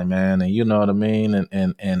time, man, and you know what I mean,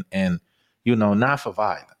 and not for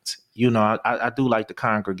violence. I do like to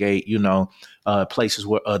congregate, places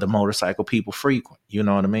where other motorcycle people frequent, you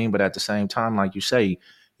know what I mean, but at the same time, like you say,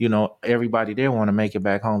 everybody there want to make it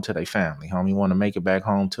back home to their family, homie, want to make it back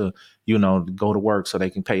home to, go to work so they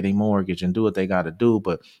can pay their mortgage and do what they got to do.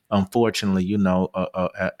 But unfortunately,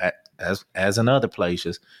 as in other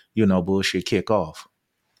places, bullshit kick off.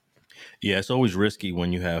 Yeah, it's always risky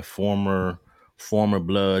when you have former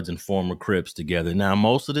Bloods and former Crips together. Now,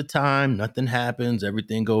 most of the time, nothing happens.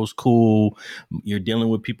 Everything goes cool. You're dealing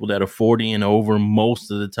with people that are 40 and over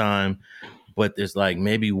most of the time. But there's like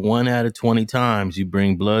maybe 1 out of 20 times you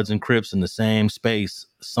bring Bloods and Crips in the same space,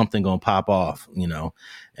 something gonna pop off,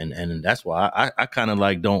 and that's why I kind of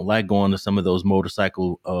like don't like going to some of those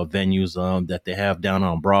motorcycle venues that they have down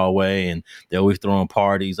on Broadway, and they're always throwing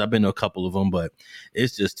parties. I've been to a couple of them, but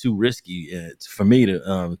it's just too risky for me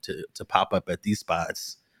to pop up at these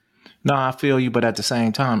spots. No, I feel you, but at the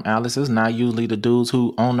same time, Alice, it's not usually the dudes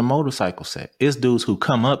who own the motorcycle set. It's dudes who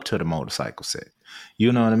come up to the motorcycle set.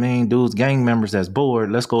 You know what I mean? Dudes, gang members that's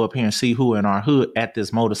bored. Let's go up here and see who in our hood at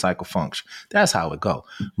this motorcycle function. That's how it go.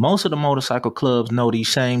 Most of the motorcycle clubs know these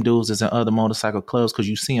same dudes as in other motorcycle clubs because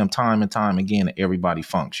you see them time and time again at everybody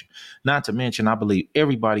function. Not to mention, I believe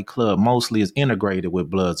everybody club mostly is integrated with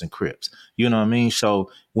Bloods and Crips. You know what I mean?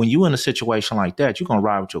 So when you in a situation like that, you're going to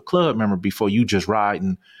ride with your club member before you just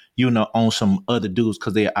riding on some other dudes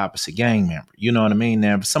because they're opposite gang member. You know what I mean?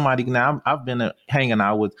 Now, I've been hanging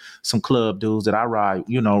out with some club dudes that I ride,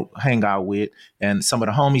 hang out with, and some of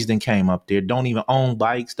the homies then came up there, don't even own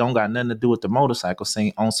bikes, don't got nothing to do with the motorcycle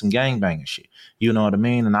scene, on some gangbanging shit. You know what I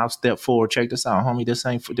mean? And I'll step forward, check this out, homie,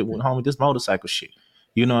 this motorcycle shit.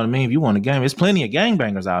 You know what I mean? If you want a gang, there's plenty of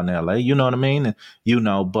gangbangers out in LA. You know what I mean? And,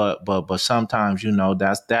 but sometimes,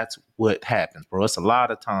 that's what happens, bro. It's a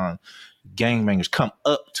lot of times gangbangers come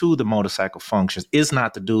up to the motorcycle functions. It's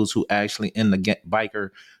not the dudes who actually in the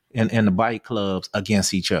biker and in the bike clubs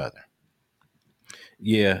against each other.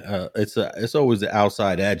 Yeah, it's always the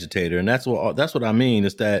outside agitator, and that's what I mean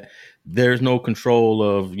is that there's no control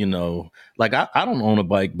of like I don't own a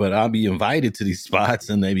bike, but I'll be invited to these spots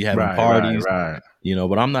and they be having parties, right.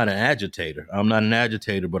 But I'm not an agitator.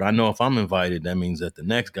 But I know if I'm invited, that means that the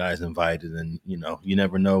next guy's invited, and you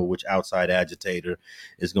never know which outside agitator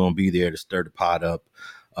is going to be there to stir the pot up.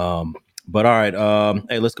 But all right,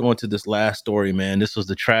 hey, let's go into this last story, man. This was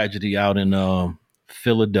the tragedy out in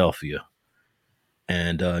Philadelphia.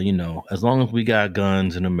 And, as long as we got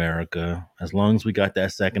guns in America, as long as we got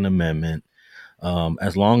that Second Amendment,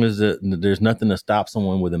 as long as there's nothing to stop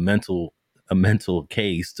someone with a mental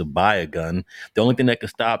case to buy a gun. The only thing that could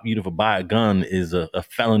stop you to buy a gun is a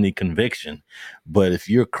felony conviction. But if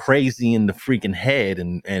you're crazy in the freaking head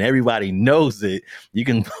and everybody knows it, you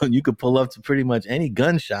can pull up to pretty much any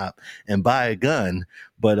gun shop and buy a gun.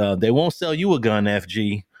 But they won't sell you a gun,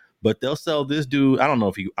 FG. But they'll sell this dude. I don't know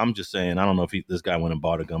if I'm just saying, I don't know if this guy went and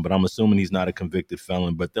bought a gun, but I'm assuming he's not a convicted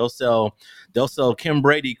felon. But they'll sell Kim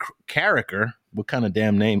Brady Carricker. What kind of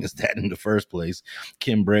damn name is that in the first place?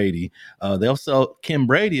 Kim Brady. They'll sell Kim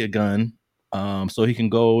Brady a gun so he can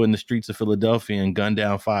go in the streets of Philadelphia and gun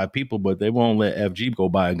down 5 people, but they won't let FG go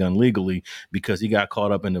buy a gun legally because he got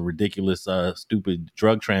caught up in the ridiculous, stupid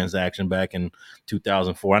drug transaction back in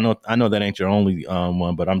 2004. I know that ain't your only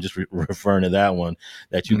one, but I'm just referring to that one,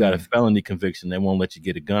 that you got a felony conviction. They won't let you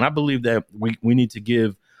get a gun. I believe that we need to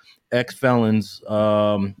give ex-felons,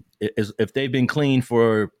 if they've been clean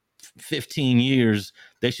for 15 years,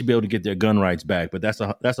 they should be able to get their gun rights back. But that's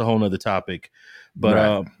a whole nother topic.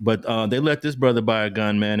 But right. They let this brother buy a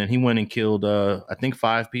gun, man, and he went and killed I think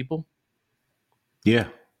 5 people. Yeah,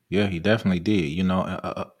 he definitely did.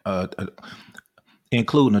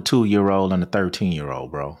 Including a 2-year-old and a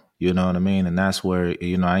 13-year-old, bro. You know what I mean? And that's where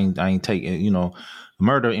I ain't taking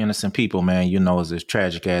murder of innocent people, man. Is as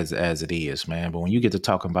tragic as it is, man. But when you get to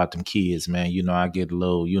talking about them kids, man, I get a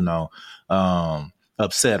little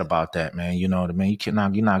upset about that, man. You know what I mean? You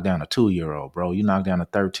knock down a 2-year-old, bro. You knock down a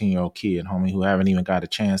 13-year-old kid, homie, who haven't even got a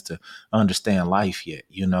chance to understand life yet,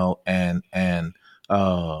 and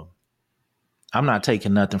I'm not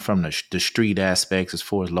taking nothing from the street aspects as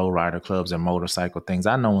far as lowrider clubs and motorcycle things.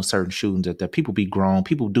 I know in certain shootings that people be grown,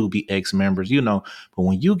 people do be ex-members, but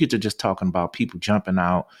when you get to just talking about people jumping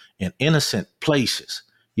out in innocent places,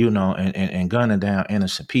 and gunning down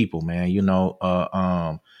innocent people, man,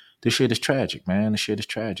 This shit is tragic, man. This shit is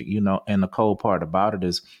tragic, you know. And the cold part about it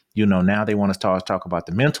is, you know, now they want to start talk about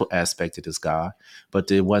the mental aspect of this guy, but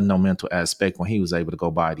there wasn't no mental aspect when he was able to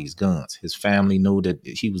go buy these guns. His family knew that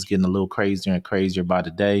he was getting a little crazier and crazier by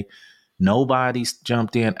the day. Nobody's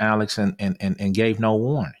jumped in, Alex, and gave no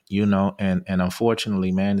warning, you know. And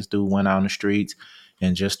unfortunately, man, this dude went out on the streets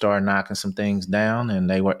and just started knocking some things down, and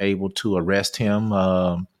they were able to arrest him.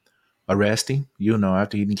 You know,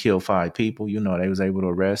 after he didn't kill 5 people, you know, they was able to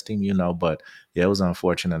arrest him, you know. But yeah, it was an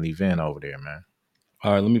unfortunate event over there, man.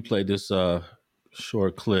 All right, let me play this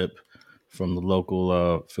short clip from the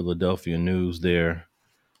local Philadelphia news there.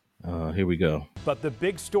 Here we go. But the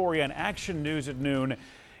big story on Action News at noon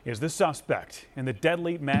is the suspect in the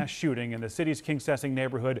deadly mass shooting in the city's King-Sessing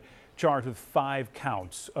neighborhood, charged with 5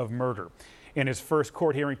 counts of murder. In his first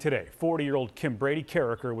court hearing today, 40-year-old Kim Brady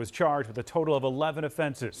Carricker was charged with a total of 11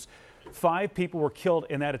 offenses. 5 people were killed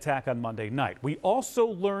in that attack on Monday night. We also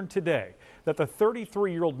learned today that the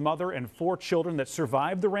 33-year-old mother and 4 children that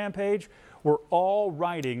survived the rampage were all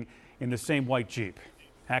riding in the same white Jeep.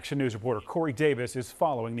 Action News reporter Corey Davis is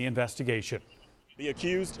following the investigation. The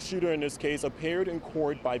accused shooter in this case appeared in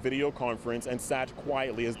court by video conference and sat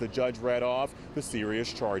quietly as the judge read off the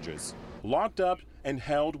serious charges. Locked up and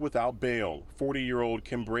held without bail, 40-year-old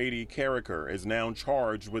Kim Brady Carricker is now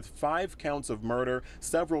charged with 5 counts of murder,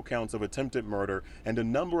 several counts of attempted murder, and a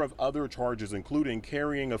number of other charges, including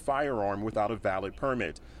carrying a firearm without a valid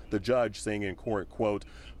permit. The judge saying in court, quote,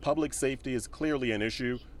 "Public safety is clearly an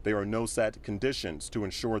issue. There are no set conditions to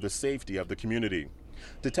ensure the safety of the community."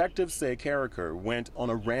 Detectives say Carricker went on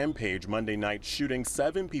a rampage Monday night, shooting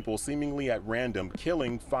 7 people seemingly at random,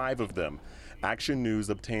 killing 5 of them. Action News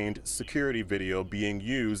obtained security video being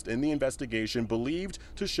used in the investigation believed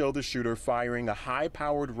to show the shooter firing a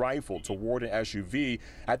high-powered rifle toward an SUV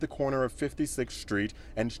at the corner of 56th Street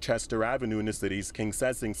and Chester Avenue in the city's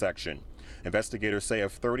King-Sessing section. Investigators say a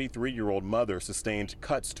 33-year-old mother sustained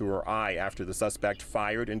cuts to her eye after the suspect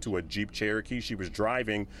fired into a Jeep Cherokee she was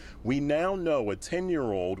driving. We now know a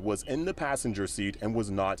 10-year-old was in the passenger seat and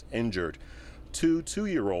was not injured. 2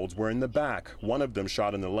 2-year-olds were in the back, one of them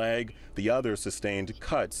shot in the leg, the other sustained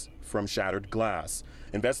cuts from shattered glass.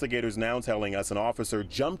 Investigators now telling us an officer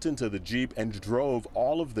jumped into the Jeep and drove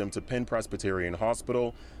all of them to Penn Presbyterian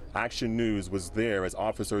Hospital. Action News was there as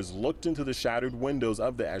officers looked into the shattered windows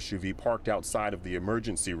of the SUV parked outside of the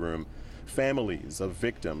emergency room. Families of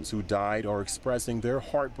victims who died are expressing their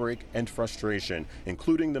heartbreak and frustration,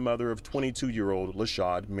 including the mother of 22-year-old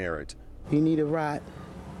Lashad Merritt. You need a rot.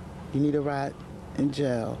 You need a rot in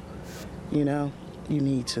jail. You know, you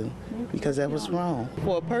need to, because that was wrong.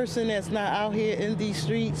 For a person that's not out here in these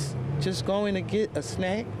streets just going to get a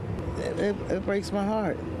snack, it breaks my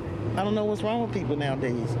heart. I don't know what's wrong with people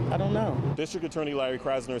nowadays. I don't know. District Attorney Larry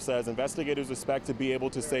Krasner says investigators expect to be able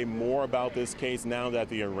to say more about this case now that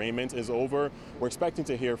the arraignment is over. We're expecting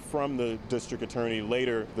to hear from the district attorney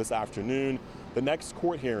later this afternoon. The next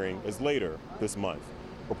court hearing is later this month.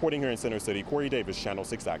 Reporting here in Center City, Corey Davis, Channel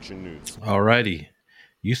 6 Action News. All righty.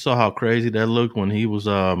 You saw how crazy that looked when he was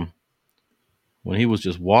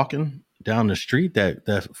just walking down the street,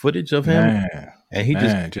 that footage of him. Man, and he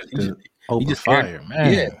man, just open fire, aired,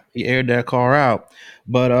 man. Yeah, he aired that car out.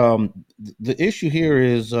 But the issue here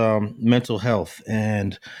is mental health,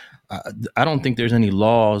 and I don't think there's any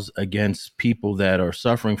laws against people that are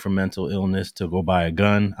suffering from mental illness to go buy a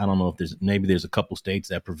gun. I don't know if maybe there's a couple states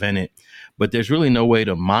that prevent it, but there's really no way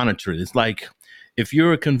to monitor it. It's like if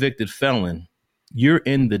you're a convicted felon, you're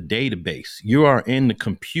in the database. You are in the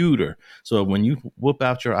computer. So when you whip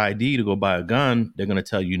out your ID to go buy a gun, they're going to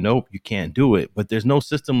tell you, nope, you can't do it. But there's no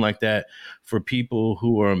system like that for people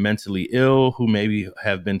who are mentally ill, who maybe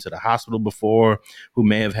have been to the hospital before, who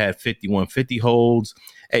may have had 5150 holds.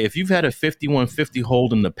 Hey, if you've had a 5150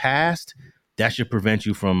 hold in the past, that should prevent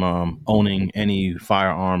you from owning any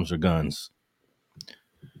firearms or guns.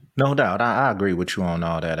 No doubt, I agree with you on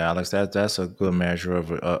all that, Alex. That's a good measure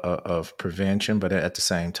of prevention. But at the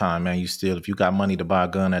same time, man, if you got money to buy a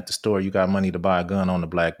gun at the store, you got money to buy a gun on the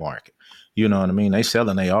black market. You know what I mean? They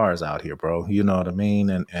selling ARs out here, bro. You know what I mean?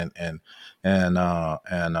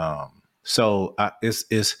 So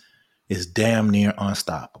it's damn near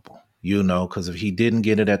unstoppable. You know, because if he didn't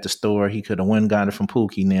get it at the store, he could have went and got it from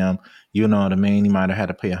Pookie and them. You know what I mean? He might have had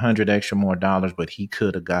to pay $100 extra more, but he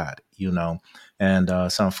could have got it, you know. And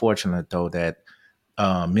it's unfortunate, though, that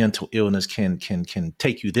mental illness can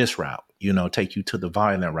take you this route, you know, take you to the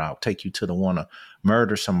violent route, take you to the want to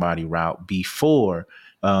murder somebody route before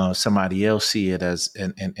somebody else see it as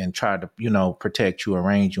and try to, you know, protect you,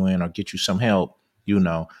 arrange you in, or get you some help,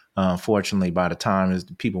 Unfortunately, by the time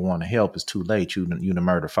people want to help, it's too late. You to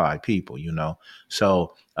murder 5 people,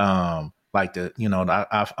 So, I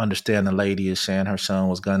understand the lady is saying her son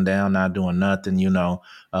was gunned down, not doing nothing,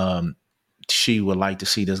 she would like to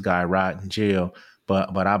see this guy rot in jail.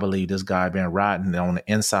 But I believe this guy been rotting on the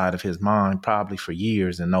inside of his mind probably for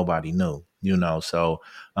years and nobody knew, So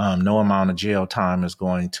no amount of jail time is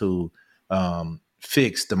going to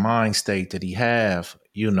fix the mind state that he have,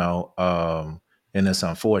 and it's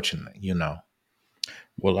unfortunate.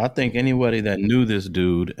 Well, I think anybody that knew this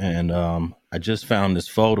dude, and I just found this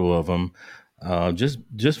photo of him.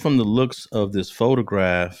 Just from the looks of this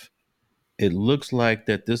photograph, it looks like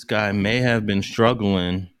that this guy may have been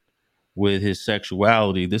struggling with his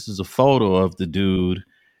sexuality. This is a photo of the dude,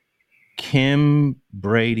 Kim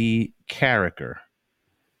Brady Carricker.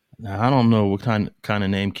 Now, I don't know what kind of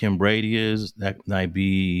name Kim Brady is. That might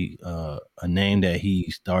be a name that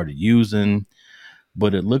he started using,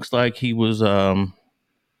 but it looks like he was, I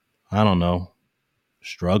don't know, Is,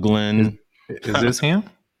 struggling. is this him?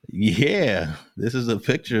 Yeah, this is a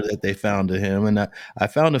picture that they found of him, and I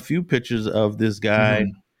found a few pictures of this guy.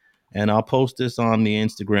 Mhm. And I'll post this on the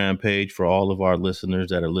Instagram page for all of our listeners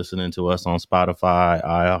that are listening to us on Spotify,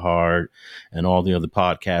 iHeart, and all the other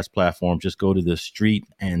podcast platforms. Just go to the Street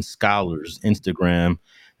and Scholars Instagram,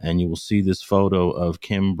 and you will see this photo of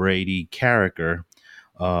Kim Brady Carricker,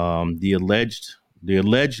 the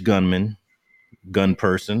alleged gun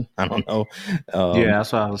person. I don't know. Yeah,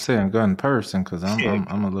 that's what I was saying, gun person, because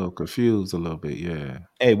I'm a little confused a little bit. Yeah.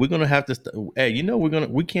 Hey, we're gonna have to. Hey,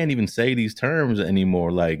 we can't even say these terms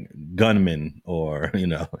anymore, like gunman or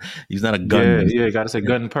he's not a Yeah, gunman. yeah, got to say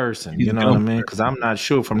gun person. He's You a know what I gun. mean? Because I'm not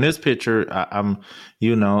sure from this picture. I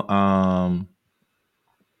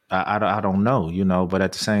don't know. But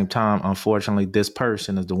at the same time, unfortunately, this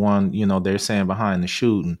person is the one. They're saying behind the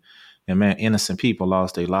shooting, and man, innocent people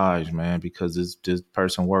lost their lives, man, because this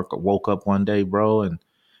person woke up one day, bro, and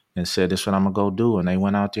said, "This is what I'm gonna go do," and they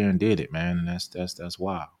went out there and did it, man, and that's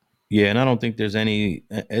wild. Yeah, and I don't think there's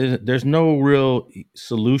no real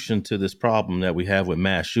solution to this problem that we have with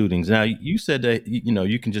mass shootings. Now, you said that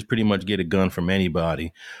you can just pretty much get a gun from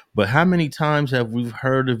anybody, but how many times have we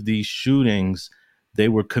heard of these shootings? They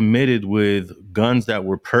were committed with guns that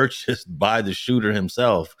were purchased by the shooter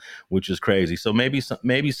himself, which is crazy. So maybe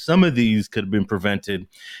some of these could have been prevented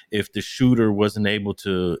if the shooter wasn't able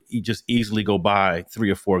to just easily go buy 3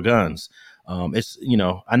 or 4 guns. It's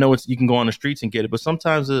I know you can go on the streets and get it, but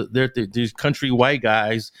sometimes there's country white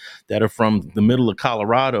guys that are from the middle of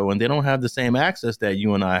Colorado and they don't have the same access that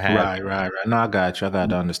you and I have. Right. No, I got you. I got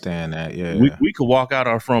to understand that. We Yeah. we could walk out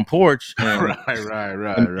our front porch and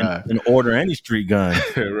Right. and order any street gun.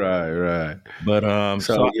 Right. But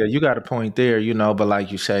So yeah, you got a point there, but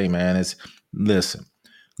like you say, man, listen,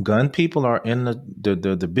 gun people are in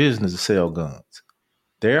the business to sell guns.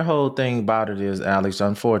 Their whole thing about it is, Alex,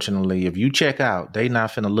 unfortunately, if you check out, they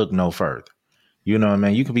not finna look no further. You know what I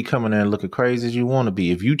mean? You can be coming there and looking crazy as you want to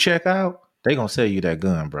be. If you check out, they gonna sell you that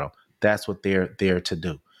gun, bro. That's what they're there to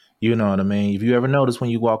do. You know what I mean? If you ever notice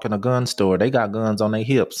when you walk in a gun store, they got guns on their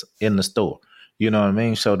hips in the store. You know what I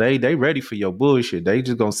mean? So they ready for your bullshit. They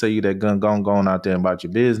just gonna sell you that gun, going out there about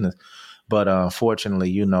your business. But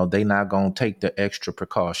unfortunately, they not gonna take the extra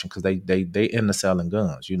precaution because they into selling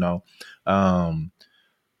guns. Um,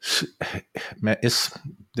 Man,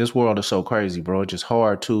 this world is so crazy, bro. It's just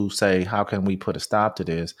hard to say how can we put a stop to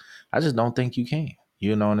this. I just don't think you can.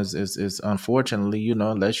 And it's unfortunately,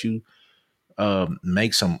 unless you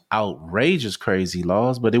make some outrageous crazy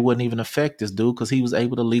laws, but it wouldn't even affect this dude because he was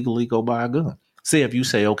able to legally go buy a gun. Say if you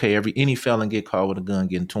say, okay, any felon get caught with a gun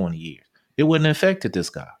getting 20 years, it wouldn't have affected this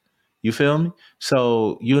guy. You feel me?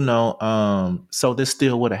 So, so this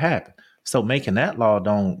still would have happened. So making that law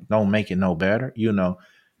don't make it no better.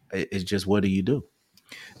 It's just, what do you do?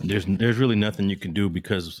 there's really nothing you can do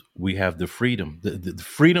because we have the freedom. The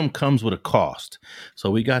freedom comes with a cost. So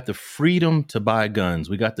we got the freedom to buy guns.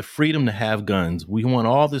 We got the freedom to have guns. We want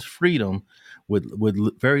all this freedom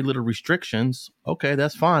with very little restrictions. Okay,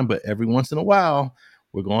 that's fine. But every once in a while,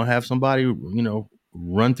 we're going to have somebody,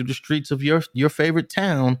 run through the streets of your favorite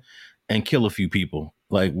town and kill a few people.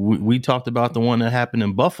 Like we talked about the one that happened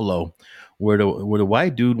in Buffalo, where the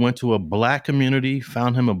white dude went to a black community,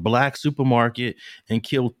 found him a black supermarket, and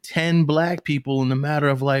killed 10 black people in the matter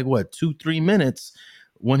of 2-3 minutes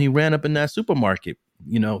when he ran up in that supermarket.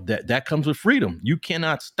 That comes with freedom. You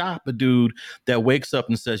cannot stop a dude that wakes up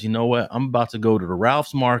and says, you know what, I'm about to go to the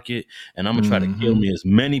Ralph's market and I'm gonna try to kill me as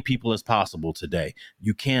many people as possible today.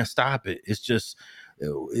 You can't stop it. It's just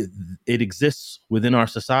it exists within our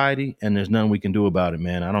society, and there's nothing we can do about it,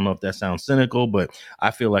 man. I don't know if that sounds cynical, but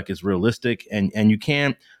I feel like it's realistic, and you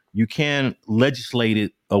can't legislate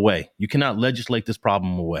it away. You cannot legislate this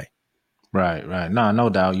problem away. Right, right. No, no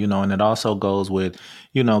doubt, and it also goes with,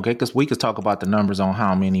 because we could talk about the numbers on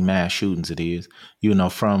how many mass shootings it is,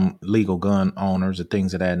 from legal gun owners and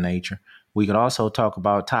things of that nature. We could also talk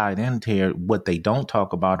about tied into here. What they don't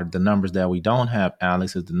talk about are the numbers that we don't have,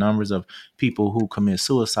 Alex, is the numbers of people who commit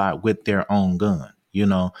suicide with their own gun.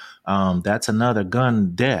 That's another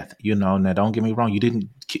gun death, Now, don't get me wrong. You didn't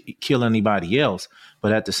kill anybody else,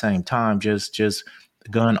 but at the same time, just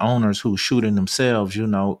gun owners who shooting themselves,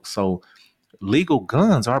 so legal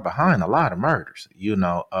guns are behind a lot of murders,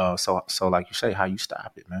 so like you say, how you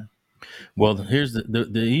stop it, man? Well, here's the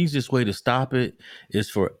easiest way to stop it is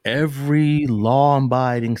for every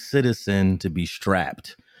law-abiding citizen to be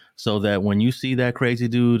strapped, so that when you see that crazy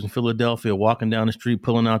dude in Philadelphia walking down the street,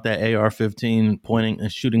 pulling out that AR-15, pointing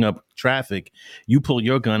and shooting up traffic, you pull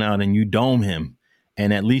your gun out and you dome him,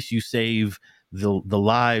 and at least you save the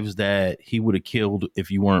lives that he would have killed if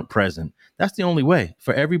you weren't present. That's the only way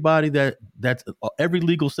for everybody that's every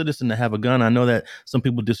legal citizen to have a gun. I know that some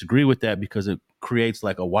people disagree with that because it creates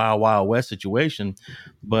like a wild, wild west situation,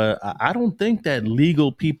 but I don't think that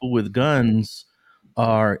legal people with guns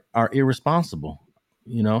are irresponsible.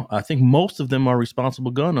 I think most of them are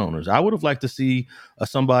responsible gun owners. I would have liked to see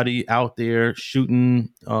somebody out there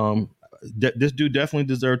shooting. This dude definitely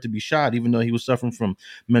deserved to be shot, even though he was suffering from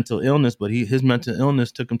mental illness. But his mental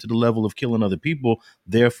illness took him to the level of killing other people.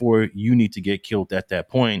 Therefore, you need to get killed at that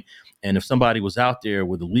point. And if somebody was out there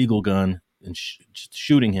with a legal gun and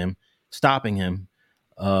shooting him, stopping him,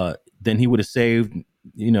 then he would have saved,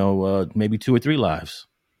 maybe 2 or 3 lives.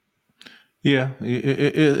 Yeah,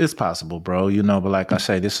 it's possible, bro. But like I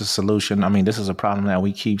say, this is a solution. I mean, this is a problem that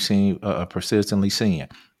we keep seeing, persistently seeing,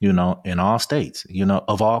 in all states,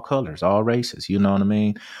 of all colors, all races. You know what I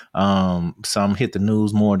mean? Some hit the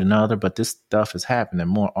news more than other, but this stuff is happening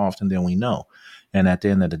more often than we know. And at the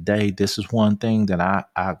end of the day, this is one thing that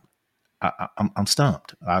I'm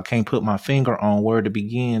stumped. I can't put my finger on where to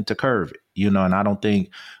begin to curve it, and I don't think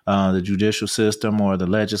the judicial system or the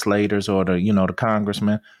legislators or the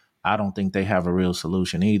congressmen, I don't think they have a real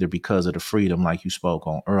solution either because of the freedom like you spoke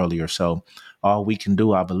on earlier. So all we can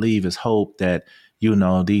do, I believe, is hope that,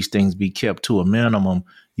 these things be kept to a minimum,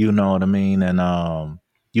 you know what I mean? And,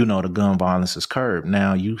 the gun violence is curbed.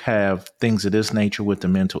 Now you have things of this nature with the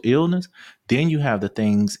mental illness. Then you have the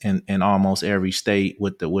things in almost every state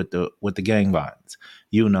with the gang violence,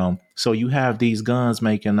 So you have these guns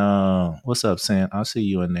making what's up, Sam? I see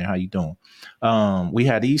you in there. How you doing? We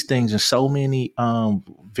had these things in so many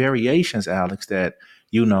variations, Alex, that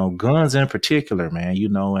guns in particular, man,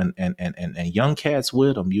 and young cats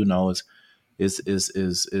with them, is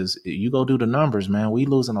you go do the numbers, man. We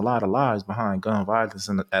losing a lot of lives behind gun violence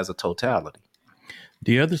as a totality.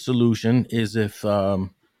 The other solution is if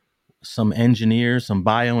some engineers, some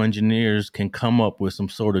bioengineers can come up with some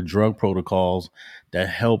sort of drug protocols that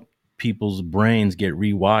help people's brains get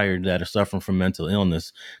rewired that are suffering from mental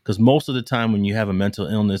illness. Because most of the time when you have a mental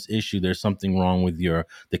illness issue, there's something wrong with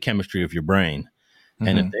the chemistry of your brain.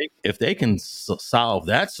 Mm-hmm. And if they can solve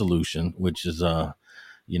that solution, which is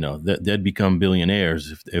they'd become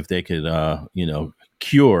billionaires if they could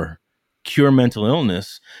cure mental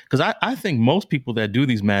illness. Because I think most people that do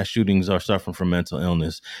these mass shootings are suffering from mental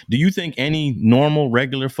illness. Do you think any normal,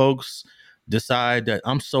 regular folks decide that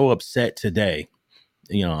I'm so upset today?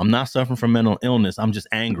 I'm not suffering from mental illness. I'm just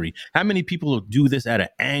angry. How many people do this out of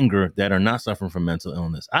anger that are not suffering from mental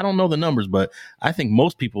illness? I don't know the numbers, but I think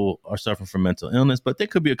most people are suffering from mental illness. But there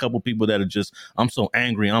could be a couple people that are just, I'm so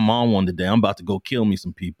angry. I'm on one today. I'm about to go kill me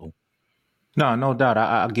some people. No, no doubt.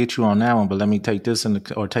 I'll get you on that one, but let me take this into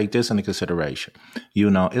consideration.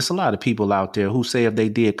 It's a lot of people out there who say if they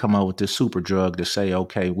did come up with this super drug to say,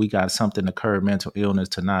 okay, we got something to curb mental illness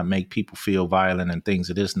to not make people feel violent and things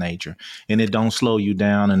of this nature, and it don't slow you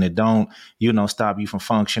down and it don't, stop you from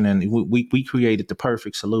functioning. We created the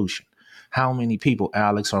perfect solution. How many people,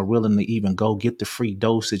 Alex, are willing to even go get the free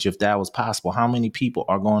dosage if that was possible? How many people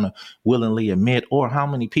are going to willingly admit, or how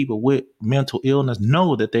many people with mental illness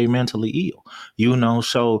know that they're mentally ill?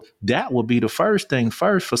 So that would be the first thing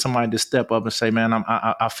first for somebody to step up and say, man,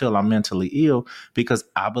 I feel I'm mentally ill, because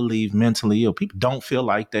I believe mentally ill people don't feel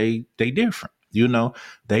like they different. You know,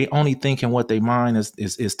 they only thinking what their mind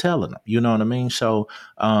is telling them. You know what I mean? So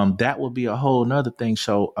that would be a whole nother thing.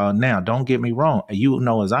 So now, don't get me wrong. You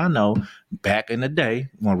know, as I know, back in the day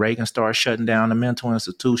when Reagan started shutting down the mental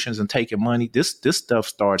institutions and taking money, this stuff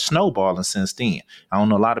started snowballing since then. I don't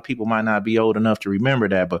know. A lot of people might not be old enough to remember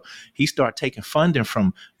that, but he started taking funding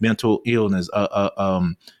from mental illness,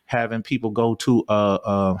 having people go to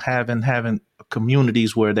having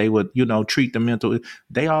communities where they would, you know, treat the mental.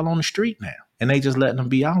 They all on the street now, and they just letting them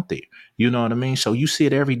be out there. You know what I mean? So you see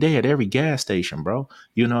it every day at every gas station, bro.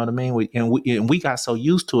 You know what I mean? We got so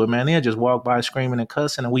used to it, man. They just walk by screaming and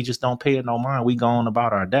cussing, and we just don't pay it no mind. We go on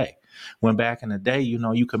about our day. When back in the day, you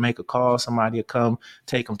know, you could make a call, somebody would come,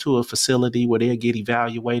 take them to a facility where they'll get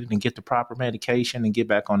evaluated and get the proper medication and get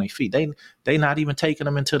back on their feet. They not even taking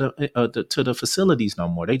them into the facilities no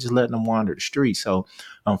more. They just letting them wander the street. So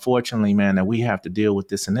unfortunately, man, that we have to deal with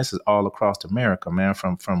this, and this is all across America, man,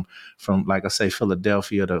 from like I say,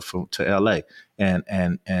 Philadelphia to LA.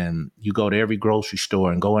 And you go to every grocery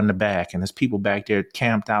store and go in the back, and there's people back there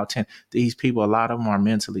camped out. These people, a lot of them are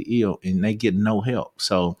mentally ill, and they get no help.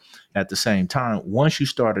 So at the same time, once you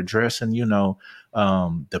start addressing, you know,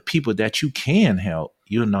 the people that you can help,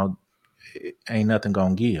 you know, ain't nothing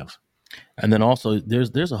gonna give. And then also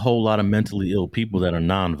there's a whole lot of mentally ill people that are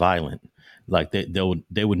nonviolent. Like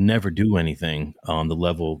they would never do anything on the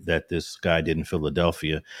level that this guy did in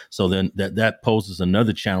Philadelphia. So then that poses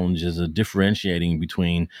another challenge, is a differentiating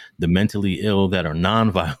between the mentally ill that are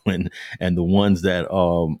nonviolent and the ones that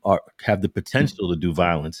have the potential to do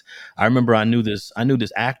violence. I remember I knew this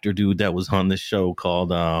actor dude that was on this show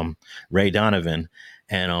called Ray Donovan.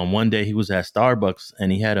 And one day he was at Starbucks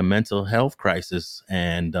and he had a mental health crisis,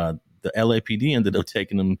 and the LAPD ended up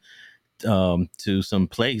taking him to some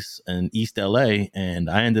place in East LA, and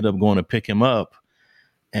I ended up going to pick him up.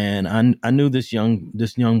 And I knew this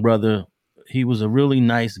young brother. He was a really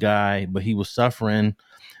nice guy, but he was suffering.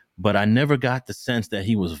 But I never got the sense that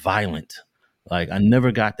he was violent. Like I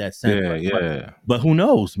never got that sense. Yeah, Like, yeah. but who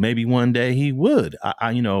knows? Maybe one day he would.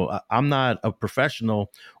 I'm not a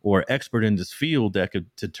professional or expert in this field that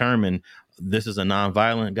could determine this is a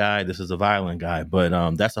nonviolent guy, this is a violent guy.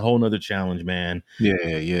 But that's a whole nother challenge, man. Yeah,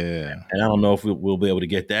 yeah. And I don't know if we'll be able to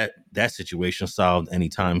get that situation solved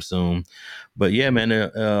anytime soon. But yeah, man,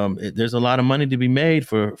 there's a lot of money to be made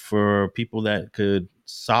for people that could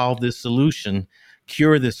solve this solution,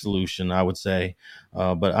 cure this solution, I would say.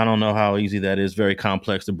 But I don't know how easy that is. Very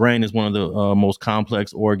complex. The brain is one of the most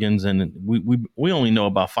complex organs, and we only know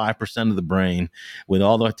about 5% of the brain. With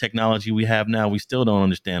all the technology we have now, we still don't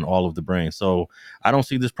understand all of the brain. So I don't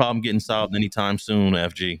see this problem getting solved anytime soon,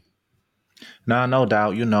 FG. Nah, no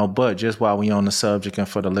doubt, you know, but just while we on the subject and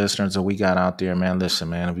for the listeners that we got out there, man, listen,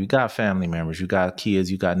 man, if you got family members, you got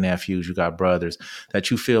kids, you got nephews, you got brothers that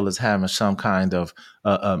you feel is having some kind of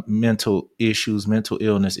mental issues, mental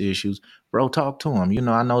illness issues, bro, talk to them. You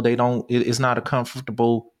know, I know it's not a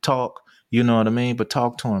comfortable talk. You know what I mean? But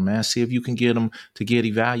talk to them, man. See if you can get them to get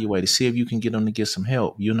evaluated. See if you can get them to get some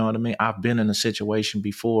help. You know what I mean? I've been in a situation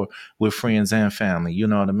before with friends and family. You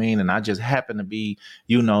know what I mean? And I just happen to be,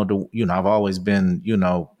 I've always been,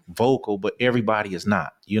 vocal, but everybody is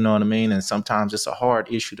not. You know what I mean? And sometimes it's a hard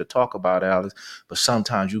issue to talk about, Alex. But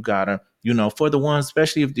sometimes you gotta, for the ones,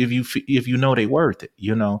 especially if you know they worth it,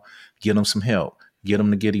 get them some help, get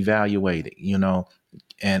them to get evaluated,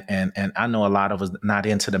 and I know a lot of us not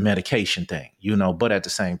into the medication thing, but at the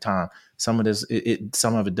same time, some of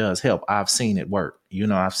it does help. I've seen it work.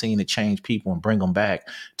 I've seen it change people and bring them back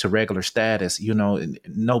to regular status. None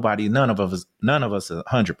of us are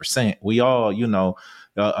 100%. We all,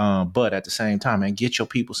 but at the same time, man, get your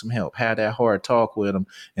people some help. Have that hard talk with them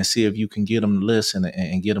and see if you can get them to listen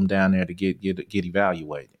and get them down there to get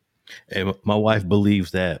evaluated. Hey, my wife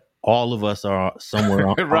believes that all of us are somewhere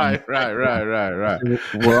on right.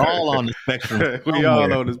 We're all on the spectrum. We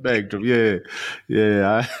all on the spectrum.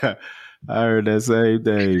 Yeah. I heard that same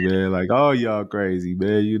thing, man. Like, oh, y'all crazy,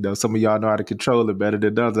 man. Some of y'all know how to control it better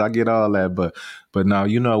than others. I get all that, but now,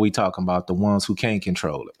 we talking about the ones who can't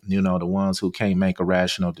control it. The ones who can't make a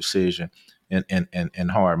rational decision in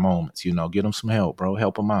hard moments. Get them some help, bro.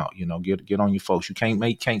 Help them out. Get on your folks. You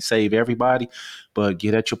can't save everybody, but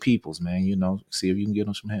get at your peoples, man. See if you can get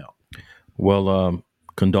them some help. Well,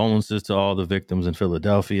 condolences to all the victims in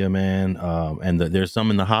Philadelphia, man. And there's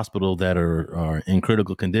some in the hospital that are in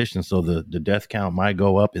critical condition, so the death count might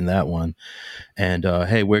go up in that one. And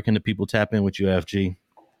hey, where can the people tap in with you, FG?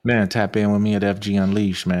 Man, tap in with me at FG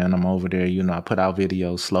Unleashed, man. I'm over there. You know, I put out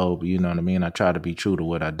videos slow, but you know what I mean? I try to be true to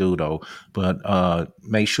what I do, though. But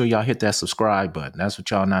make sure y'all hit that subscribe button. That's what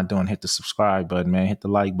y'all not doing. Hit the subscribe button, man. Hit the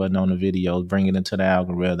like button on the videos. Bring it into the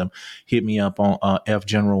algorithm. Hit me up on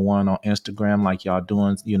FGeneral1 on Instagram like y'all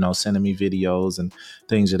doing, you know, sending me videos and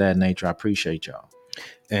things of that nature. I appreciate y'all.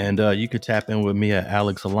 And you could tap in with me at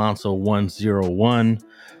Alex Alonso 101.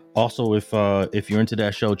 Also, if you're into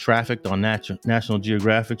that show Trafficked on National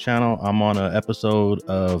Geographic Channel, I'm on an episode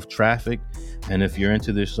of Traffic. And if you're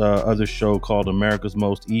into this other show called America's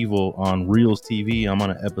Most Evil on Reels TV, I'm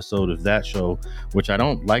on an episode of that show, which I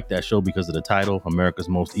don't like that show because of the title, America's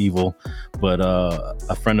Most Evil. But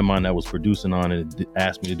a friend of mine that was producing on it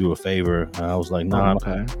asked me to do a favor. I was like, nah,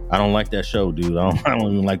 okay. I don't like that show, dude. I don't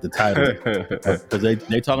even like the title. Because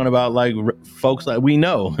they talking about like folks that we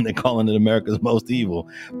know, and they calling it America's Most Evil.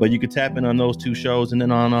 But you could tap in on those two shows. And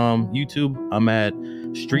then on YouTube, I'm at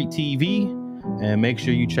Street TV. And make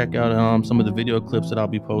sure you check out some of the video clips that I'll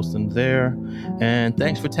be posting there. And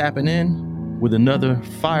thanks for tapping in with another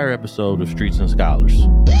fire episode of Streets and Scholars.